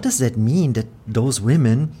 What does that mean that those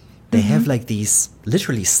women, they have like these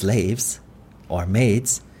literally slaves or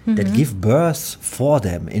maids that give birth for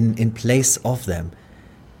them in place of them?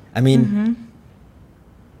 I mean,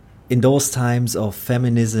 in those times of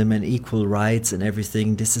feminism and equal rights and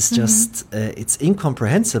everything, this is just, it's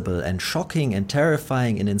incomprehensible and shocking and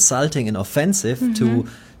terrifying and insulting and offensive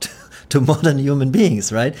to modern human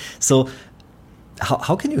beings, right? So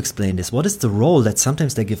how can you explain this? What is the role that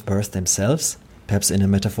sometimes they give birth themselves, perhaps in a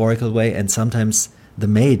metaphorical way, and sometimes the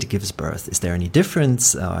maid gives birth? Is there any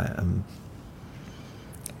difference?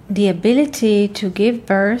 The ability to give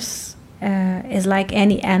birth is like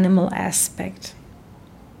any animal aspect.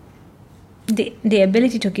 The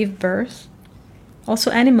ability to give birth,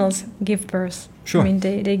 also animals give birth. Sure. I mean,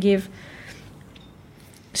 they give.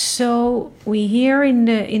 So we hear in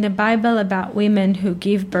the Bible about women who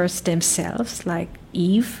give birth themselves, like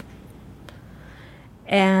Eve.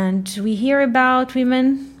 And we hear about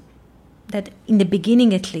women that, in the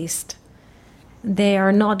beginning at least, they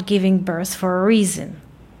are not giving birth for a reason.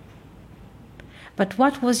 But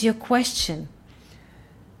what was your question?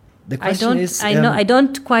 The question is, I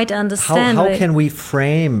don't quite understand. How can we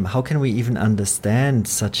frame? How can we even understand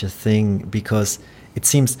such a thing? Because it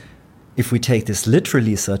seems, if we take this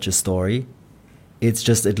literally, such a story,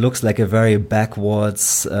 it looks like a very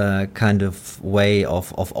backwards kind of way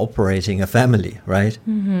of operating a family, right?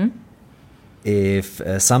 If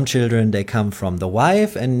some children, they come from the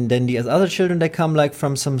wife, and then the other children, they come like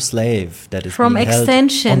from some slave that is from being held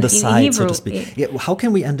extension on the in side, Hebrew. so to speak. Yeah, how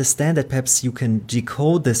can we understand that? Perhaps you can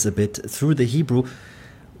decode this a bit through the Hebrew.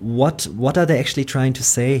 What are they actually trying to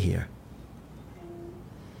say here?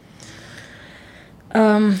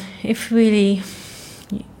 If we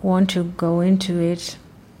want to go into it,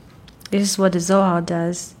 this is what the Zohar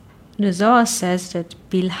does. The Zohar says that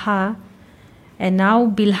Bilha, and now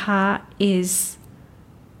Bilha is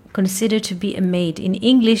considered to be a maid. In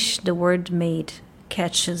English, the word maid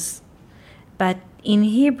catches. But in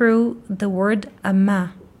Hebrew, the word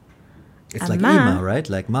Amma. It's like Ima, right?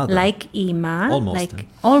 Like mother. Like Ima. Almost.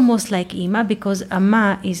 Almost like Ima, because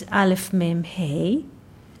Amma is Aleph Mem Hey,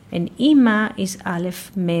 and Ima is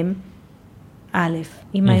Aleph Mem Aleph.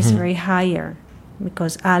 Ima is very higher,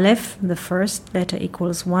 because Aleph, the first letter,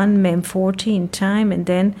 equals 1, Mem 40 in time, and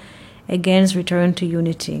then again is returned to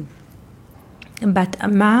unity. But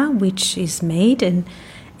Amma, which is made and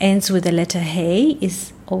ends with the letter Hey,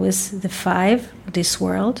 is always the 5, this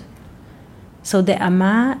world. So the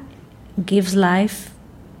Amma gives life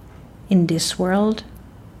in this world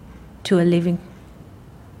to a living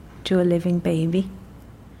baby.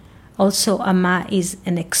 Also, Amma is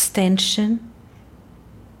an extension.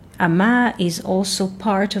 Amma is also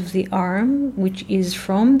part of the arm, which is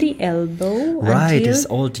from the elbow. Right, this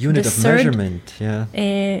old unit of measurement. Yeah.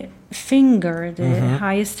 Finger, the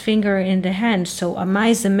highest finger in the hand. So Amma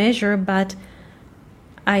is a measure, but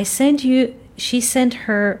she sent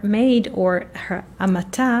her maid, or her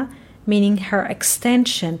Amata, meaning her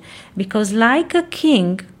extension. Because like a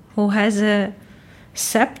king who has a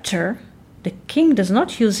scepter, the king does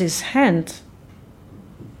not use his hand.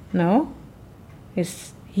 No?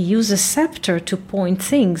 He uses scepter to point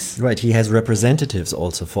things. Right, he has representatives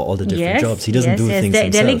also for all the different jobs. He doesn't do things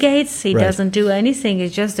himself. Delegates, he doesn't do anything.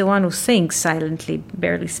 He's just the one who thinks silently,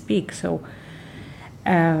 barely speaks. So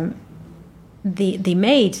the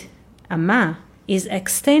maid, Amma, is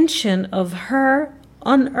extension of her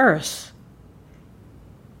on earth.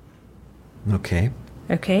 Okay.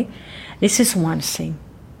 This is one thing.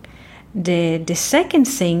 The second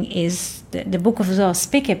thing is the book of Zohar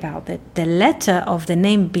speak about that the letter of the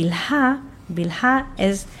name Bilha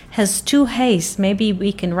has 2 hays. Maybe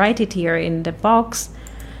we can write it here in the box.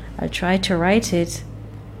 I'll try to write it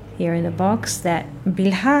here in the box, that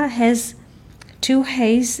Bilha has 2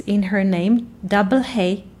 hays in her name, double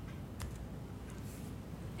hay,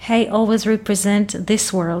 Hay always represent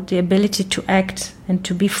this world, the ability to act and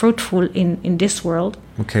to be fruitful in this world.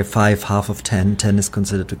 Okay, 5, half of 10. 10 is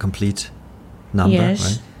considered a complete number, yes,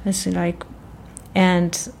 right? It's like,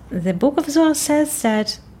 and the Book of Zohar says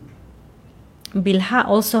that Bilha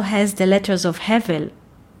also has the letters of Hevel.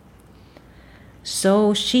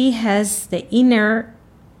 So she has the inner,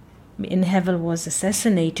 and Hevel was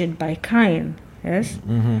assassinated by Cain. Yes.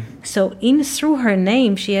 Mm-hmm. So through her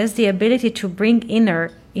name, she has the ability to bring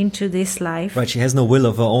inner into this life. Right, she has no will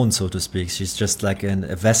of her own, so to speak. She's just like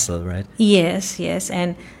a vessel, right? Yes,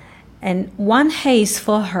 and one hay is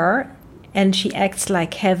for her, and she acts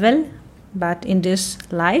like Hevel, but in this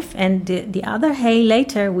life, and the other hay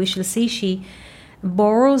later we shall see she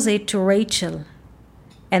borrows it to Rachel,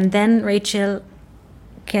 and then Rachel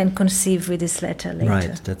can conceive with this letter later.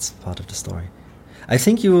 Right, that's part of the story. I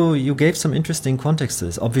think you gave some interesting context to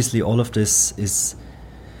this. Obviously, all of this is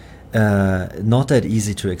not that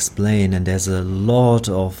easy to explain, and there's a lot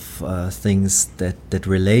of things that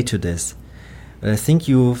relate to this. But I think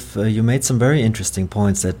you made some very interesting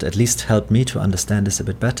points that at least helped me to understand this a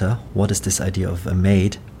bit better. What is this idea of a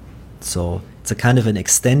maid? So it's a kind of an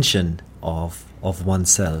extension of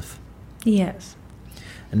oneself. Yes.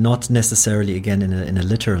 And not necessarily, again, in a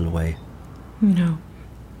literal way.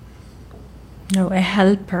 No, a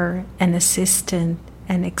helper, an assistant,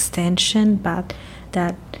 an extension, but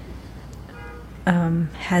that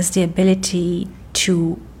has the ability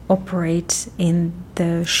to operate in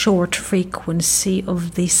the short frequency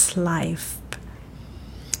of this life.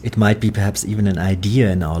 It might be perhaps even an idea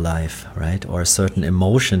in our life, right? Or a certain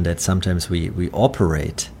emotion that sometimes we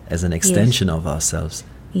operate as an extension of ourselves.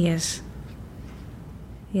 Yes.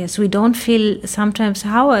 Yes, we don't feel sometimes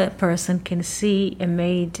how a person can see a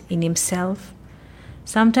maid in himself.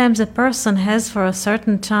 Sometimes a person has for a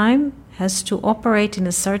certain time has to operate in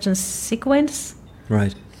a certain sequence.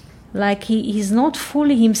 Right. Like he's not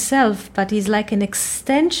fully himself, but he's like an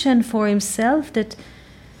extension for himself that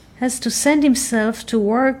has to send himself to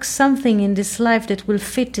work something in this life that will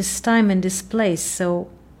fit this time and this place. So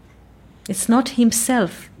it's not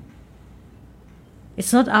himself.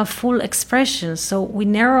 It's not our full expression. So we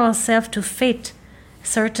narrow ourselves to fit a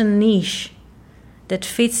certain niche that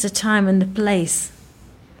fits the time and the place.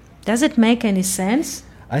 Does it make any sense?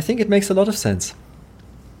 I think it makes a lot of sense.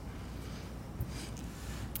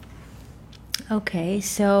 Okay,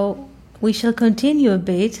 so we shall continue a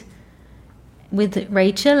bit with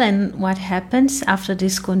Rachel and what happens after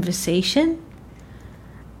this conversation.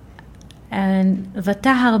 And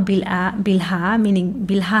Vatahar Bilha, meaning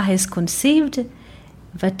Bilha has conceived,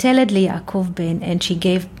 Vateled liYaakov ben, and she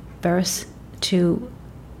gave birth to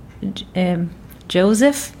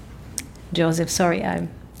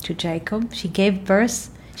to Jacob. She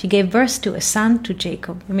gave birth to a son to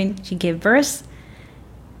Jacob. She gave birth.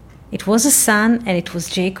 It was a son, and it was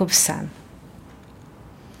Jacob's son.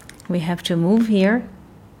 We have to move here.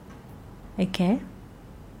 Okay.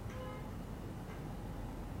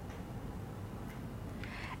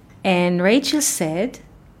 And Rachel said,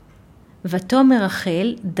 Vatomer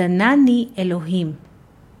Rachel, Danani Elohim.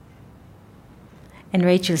 And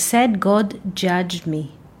Rachel said, God judged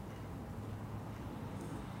me.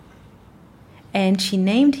 And she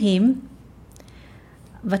named him,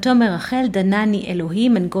 Vatomer Rachel, Danani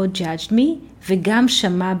Elohim, and God judged me, Vegam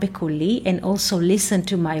Shama Bekoli, and also listened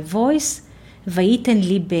to my voice, Vayiten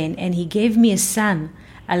li ben, and he gave me a son,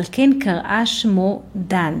 Al ken kar'a shmo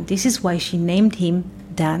Dan. This is why she named him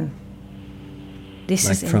Dan. This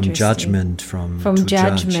like is from interesting. Judgment, from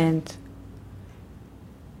judgment.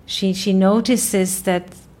 Judge. She notices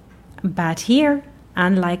that, but here,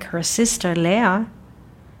 unlike her sister Leah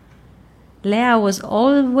was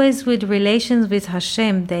always with relations with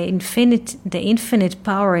Hashem, the infinite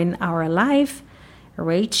power in our life.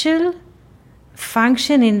 Rachel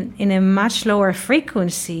function in a much lower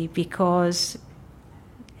frequency because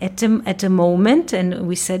at the moment, and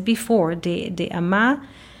we said before, the Amma,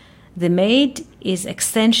 the maid, is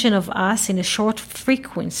extension of us in a short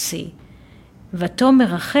frequency. Vatomer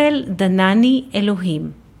Rachel Danani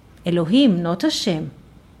Elohim. Elohim, not Hashem.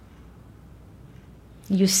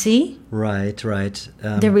 You see? Right.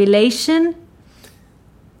 The relation.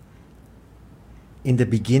 In the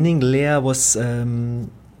beginning, Leah was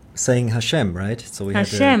saying Hashem, right? So we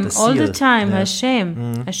Hashem had the all the seal. time. Yeah.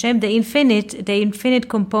 Hashem, Hashem, the infinite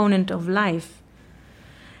component of life.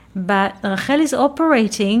 But Rachel is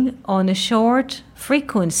operating on a short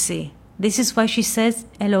frequency. This is why she says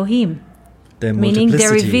Elohim, The meaning the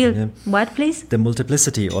multiplicity, revealed. yeah. What, please? The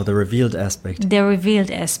multiplicity or the revealed aspect. The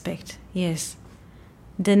revealed aspect. Yes.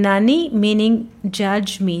 Danani, meaning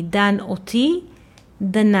judge me. Dan oti,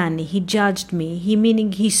 Danani, he judged me.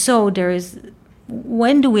 Meaning he saw there is.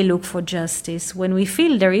 When do we look for justice? When we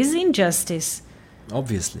feel there is injustice.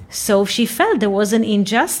 Obviously. So she felt there was an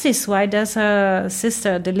injustice. Why does her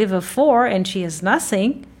sister deliver 4 and she has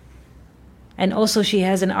nothing? And also she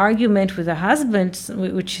has an argument with her husband,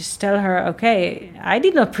 which is tell her, okay, I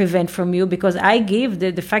did not prevent from you because I give.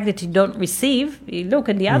 The fact that you don't receive, you look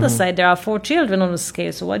at the other side, there are 4 children on the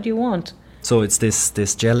scale, so what do you want? So it's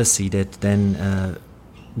this jealousy that then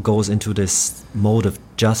goes into this mode of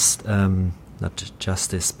not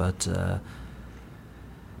justice, but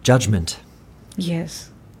judgment.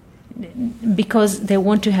 Yes, because they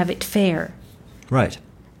want to have it fair. Right.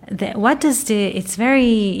 It's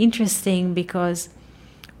very interesting because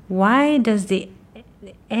why does the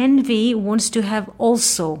envy wants to have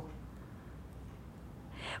also?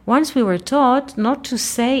 Once we were taught not to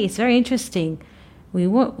say, it's very interesting, we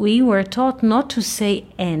were taught not to say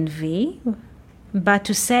envy, but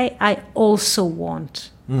to say I also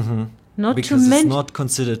want. Mm-hmm. Not because to it's not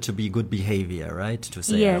considered to be good behavior, right? To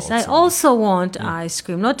say yes, I also want ice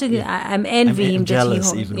cream. Not to, I'm envying I'm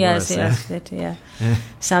jealous, that he even yes, worse. yes, that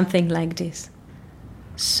something like this.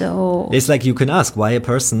 So it's like you can ask why a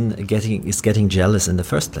person is getting jealous in the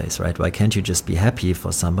first place, right? Why can't you just be happy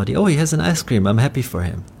for somebody? Oh, he has an ice cream. I'm happy for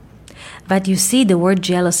him. But you see the word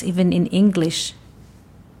jealous even in English.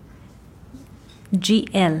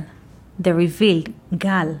 GL. The revealed,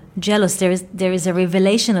 gal, jealous, there is a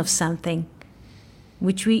revelation of something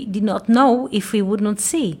which we did not know if we would not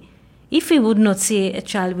see. If we would not see a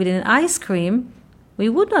child with an ice cream, we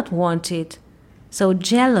would not want it. So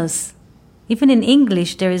jealous, even in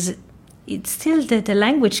English, it's still that the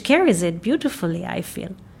language carries it beautifully, I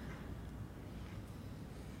feel.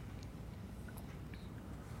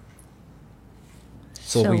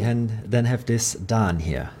 So we then have this Dan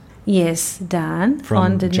here. Yes, Dan,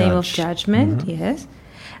 on the name of judgment, yes.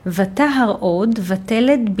 ותהר עוד,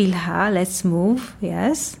 ותלד בלהה, let's move,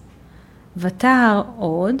 yes. ותהר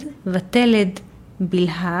עוד, ותלד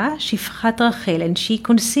בלהה, שפחת רחל, and she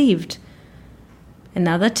conceived.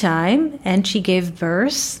 Another time, and she gave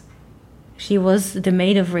birth, she was the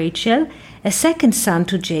maid of Rachel, a second son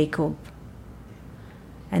to Jacob.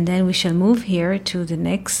 And then we shall move here to the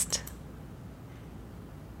next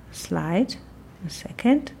slide, a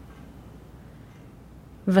second.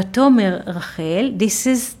 Vatomer Rachel,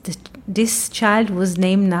 this child was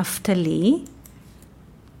named Naphtali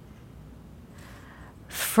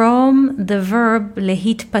from the verb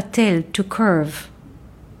lehitpatel, to curve.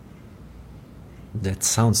 That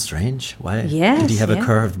sounds strange. Why? Yes, did he have a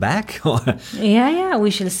curved back? Yeah,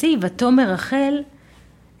 we shall see. Vatomer Rachel,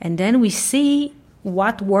 and then we see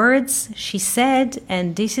what words she said,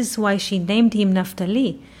 and this is why she named him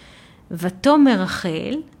Naphtali. Vatomer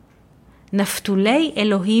Rachel, Naftulei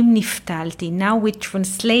Elohim niftalti. Now we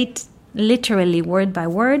translate literally word by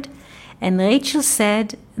word. And Rachel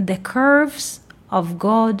said, the curves of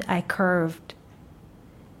God I curved.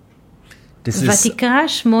 Vatikra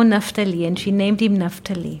shmo Naftali. And she named him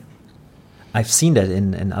Naphtali. I've seen that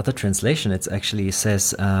in other translation. It actually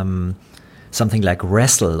says something like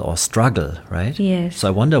wrestle or struggle, right? Yes. So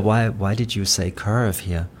I wonder why did you say curve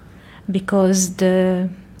here? Because the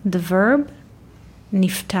verb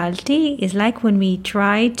niftalti is like when we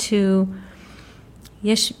try to,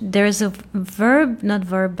 yes, there's a verb, not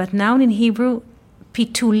verb, but noun in Hebrew,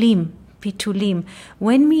 pitulim.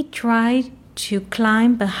 When we try to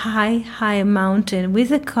climb a high mountain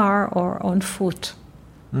with a car or on foot,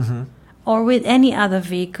 or with any other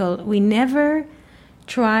vehicle, we never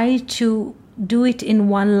try to do it in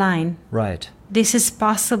one line. Right. This is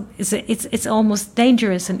possible. It's almost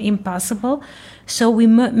dangerous and impossible. So we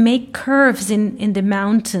make curves in the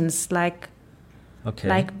mountains, like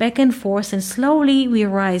back and forth, and slowly we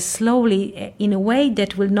rise slowly in a way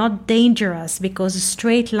that will not danger us, because a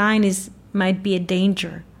straight line might be a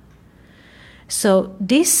danger. So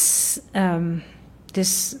this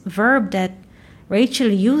verb that Rachel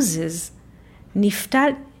uses,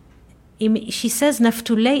 niftal, she says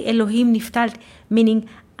naftulei Elohim niftalt, meaning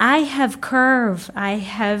I have curve, I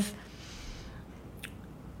have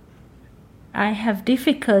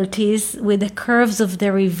difficulties with the curves of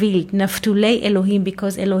the revealed. Naftulei Elohim,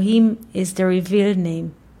 because Elohim is the revealed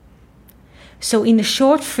name. So in a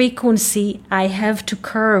short frequency, I have to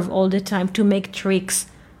curve all the time to make tricks.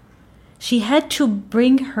 She had to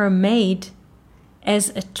bring her maid as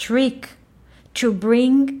a trick to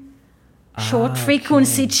bring short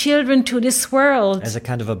frequency children to this world. As a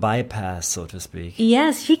kind of a bypass, so to speak.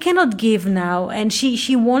 Yes, she cannot give now, and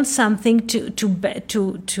she wants something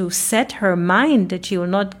to set her mind that she will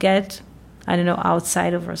not get, I don't know,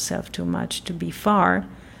 outside of herself too much, to be far,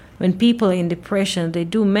 when people in depression, they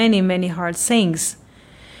do many, many hard things.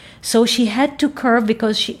 So she had to curb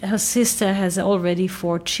because her sister has already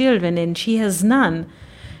 4 children and she has none.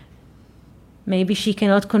 Maybe she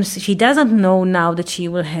cannot she doesn't know now that she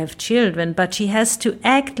will have children, but she has to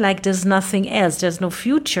act like there's nothing else. There's no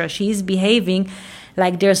future. She is behaving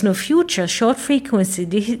like there's no future, short frequency.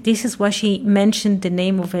 This is why she mentioned the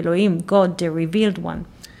name of Elohim, God, the revealed one.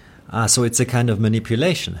 So it's a kind of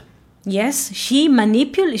manipulation. Yes, she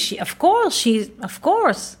manipulates. Of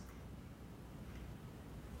course.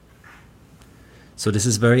 So this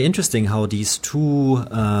is very interesting how these two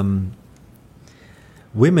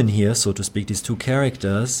women here, so to speak, these two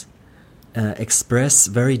characters, express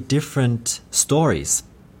very different stories.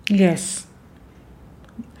 Yes.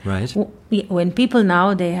 Right? When people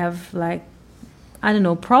now, they have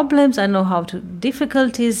problems,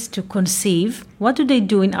 difficulties to conceive, what do they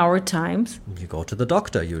do in our times? You go to the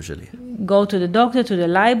doctor usually. Go to the doctor, to the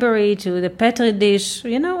library, to the Petri dish,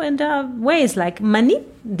 and there are ways like money.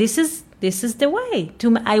 This is the way.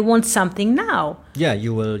 I want something now. Yeah,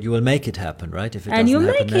 you will make it happen, right? If it and you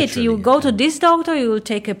doesn't make happen it. You naturally. go to this doctor, you will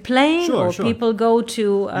take a plane, Sure. people go to...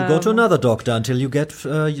 you go to another doctor until you get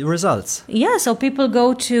results. Yeah, so people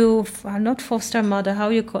go to, not foster mother, how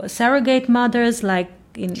you call it, surrogate mothers, like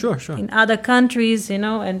in other countries,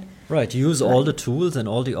 and... Right, you use all the tools and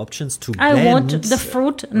all the options to I blend. want the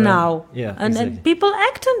fruit now. Yeah, and exactly. people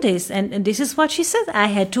act on this, and this is what she said. I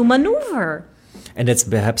had to maneuver. And it's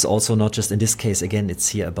perhaps also not just in this case, again, it's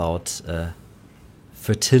here about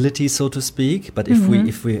fertility, so to speak. But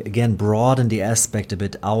if we again broaden the aspect a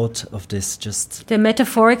bit out of this, just... The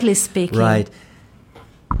metaphorically speaking. Right.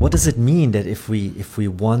 What does it mean that if we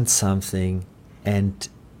want something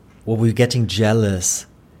or we're getting jealous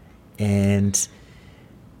and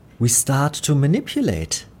we start to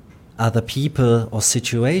manipulate other people or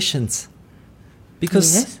situations?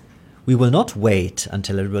 Because we will not wait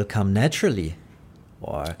until it will come naturally.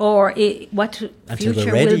 What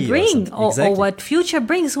future will bring, or what future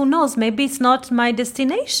brings, who knows? Maybe it's not my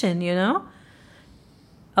destination,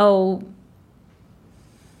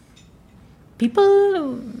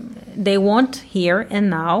 people, they want here and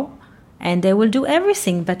now, and they will do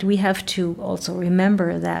everything, but we have to also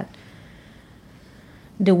remember that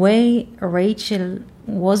the way Rachel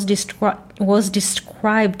was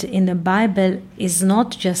described in the Bible is not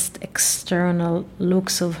just external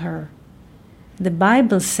looks of her. The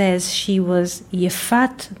Bible says she was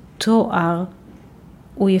Yefat To'ar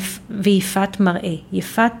V'Yifat Mar'eh.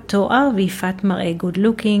 Yefat To'ar V'Yifat Mar'eh, good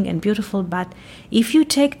looking and beautiful. But if you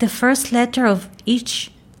take the first letter of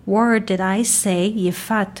each word that I say,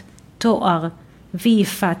 Yefat To'ar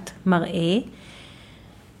V'Yifat Mar'eh,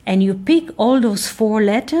 and you pick all those 4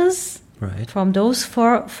 letters, right, from those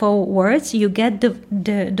four words, you get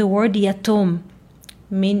the word Yatom,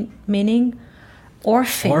 meaning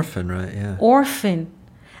orphan. Orphan, right, yeah. Orphan.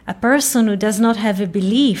 A person who does not have a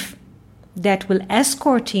belief that will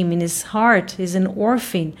escort him in his heart is an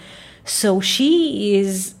orphan. So she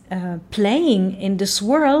is playing in this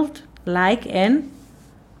world like an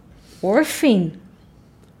orphan.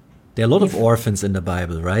 There are a lot of orphans in the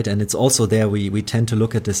Bible, right? And it's also there, we tend to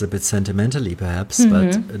look at this a bit sentimentally perhaps,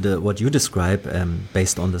 but what you describe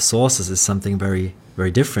based on the sources is something very,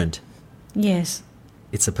 very different. Yes.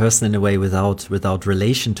 It's a person in a way without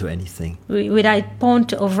relation to anything. Without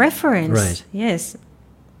point of reference. Right. Yes.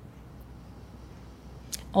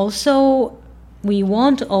 Also, we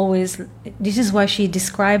want always, this is why she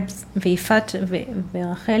describes V'Yifat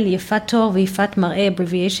Mar'eh,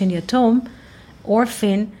 abbreviation Yatom,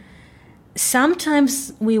 orphan.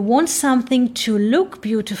 Sometimes we want something to look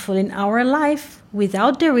beautiful in our life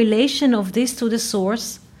without the relation of this to the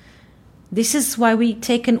source. This is why we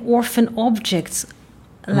take an orphan objects,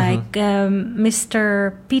 like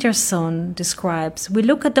Mr. Peterson describes. We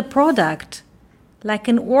look at the product like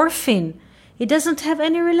an orphan. It doesn't have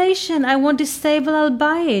any relation. I want this table, I'll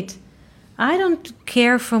buy it. I don't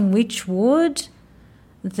care from which wood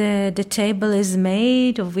the table is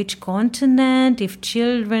made, of which continent, if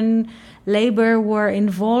children labor were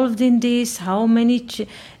involved in this, how many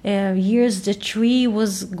years the tree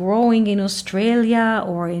was growing in Australia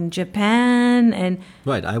or in Japan, and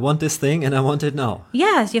right. I want this thing and I want it now.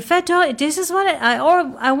 Yes, this is what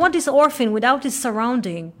I want. This orphan without its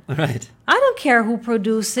surrounding. Right. I don't care who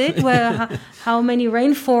produced it, how many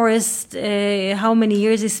rainforests, how many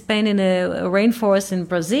years he spent in a rainforest in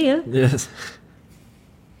Brazil. Yes.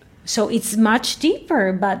 So it's much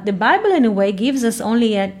deeper, but the Bible in a way gives us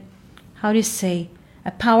only a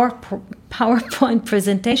a PowerPoint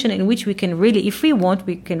presentation in which we can really, if we want,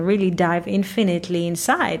 we can really dive infinitely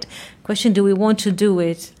inside. Question: do we want to do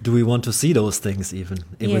it? Do we want to see those things even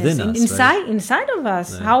Yes, within us? inside of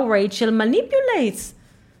us? Yeah. How Rachel manipulates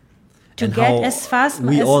to And get how as fast.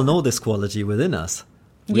 we as, all know this quality within us.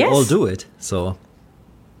 We Yes. all do it. So.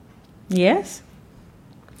 Yes.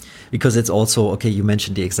 Because it's also, okay, you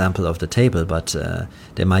mentioned the example of the table, but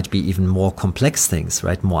there might be even more complex things,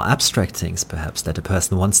 right? More abstract things, perhaps, that a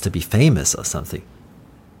person wants to be famous or something.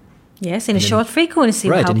 Yes, in a short frequency.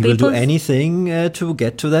 Right, how and he will do people- anything to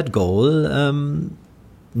get to that goal,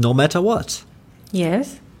 no matter what.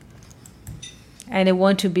 Yes. And they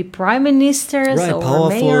want to be prime ministers Right, or powerful.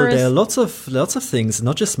 mayors. There are lots of things,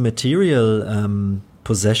 not just material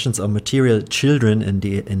possessions or material children in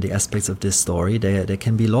the aspects of this story. There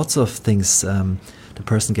can be lots of things the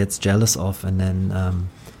person gets jealous of and then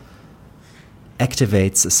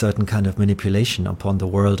activates a certain kind of manipulation upon the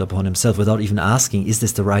world, upon himself, without even asking, is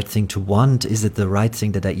this the right thing to want? Is it the right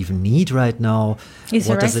thing that I even need right now? It's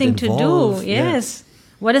the What right does it thing to do. involve? Yeah. Yes.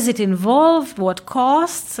 What does it involve? What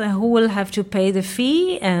costs? Who will have to pay the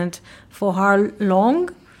fee? And for how long?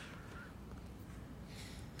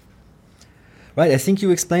 Right, I think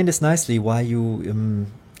you explained this nicely. Why you,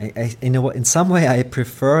 in some way, I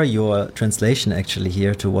prefer your translation actually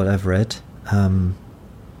here to what I've read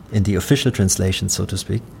in the official translation, so to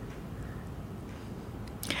speak,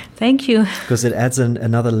 Thank you. because it adds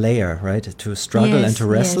another layer, right? To struggle and Yes, to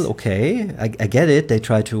wrestle. yes. Okay, I get it. They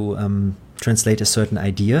try to translate a certain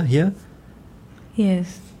idea here,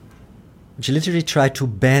 Yes. which literally try to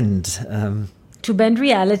bend. To bend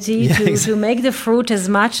reality, Yeah, to exactly. make the fruit as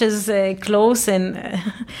much as close and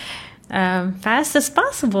fast as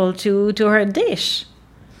possible to her dish.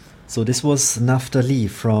 So this was Naftali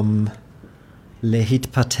from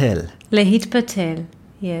Lehit Patel. Lehit Patel,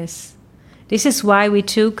 yes. This is why we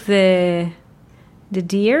took the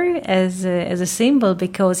deer as a symbol,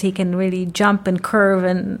 because he can really jump and curve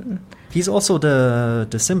and He's also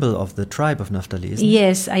the symbol of the tribe of Naphtali, isn't he?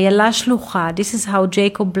 yes, Ayala Shlucha. This is how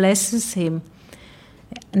Jacob blesses him.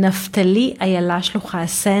 Naphtali Ayala Shlucha,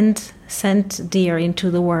 sent deer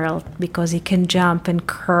into the world because he can jump and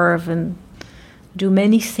curve and do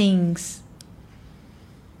many things.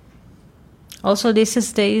 Also, this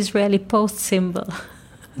is the Israeli post symbol.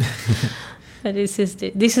 But this is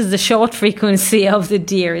the short frequency of the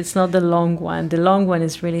deer. It's not the long one. The long one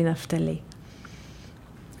is really Naphtali.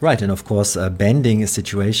 Right, and of course, bending a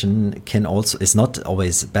situation is not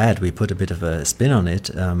always bad. We put a bit of a spin on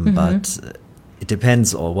it, but it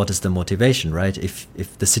depends on what is the motivation, right?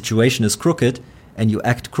 If the situation is crooked and you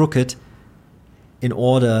act crooked in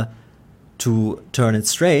order to turn it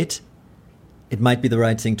straight, it might be the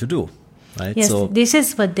right thing to do, right? Yes, So this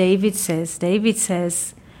is what David says. David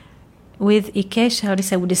says, with Ikesh, how do you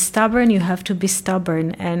say, with the stubborn, you have to be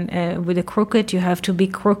stubborn, and with the crooked, you have to be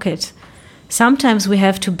crooked. Sometimes we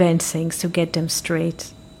have to bend things to get them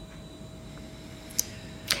straight.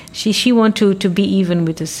 She wants to be even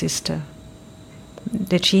with the sister,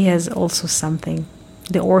 that she has also something,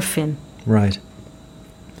 the orphan. right.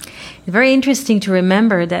 Very interesting to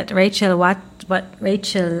remember that Rachel, what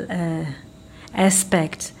Rachel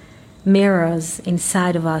aspect mirrors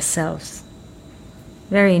inside of ourselves.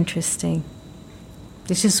 Very interesting.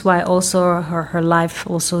 This is why also her life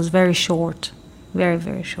also is very short, very,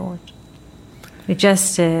 very short. It's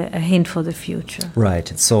just a hint for the future.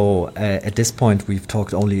 Right. So at this point, we've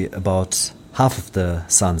talked only about half of the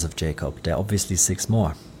sons of Jacob. There are obviously 6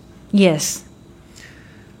 more. Yes.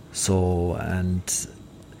 So, and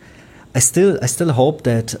I still hope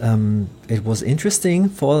that it was interesting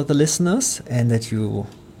for the listeners, and that you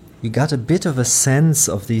got a bit of a sense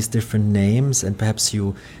of these different names, and perhaps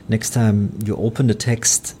next time you open the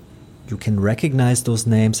text, you can recognize those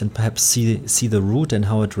names and perhaps see the root and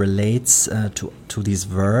how it relates to these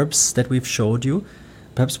verbs that we've showed you.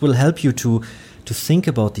 Perhaps will help you to think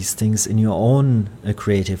about these things in your own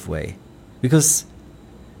creative way, because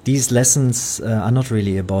these lessons are not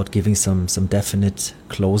really about giving some definite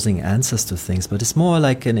closing answers to things, but it's more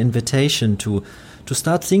like an invitation to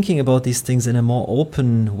start thinking about these things in a more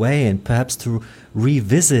open way, and perhaps to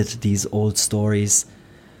revisit these old stories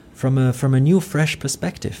from a new, fresh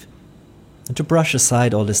perspective, and to brush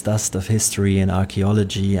aside all this dust of history and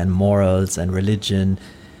archaeology and morals and religion,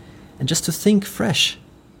 and just to think fresh,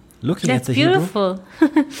 looking That's at the Hebrew. beautiful.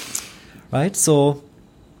 Right, so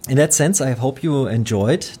in that sense, I hope you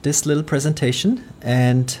enjoyed this little presentation,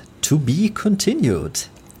 and to be continued.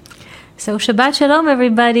 So Shabbat Shalom,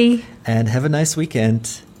 everybody. And have a nice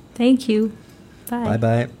weekend. Thank you. Bye.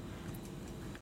 Bye-bye.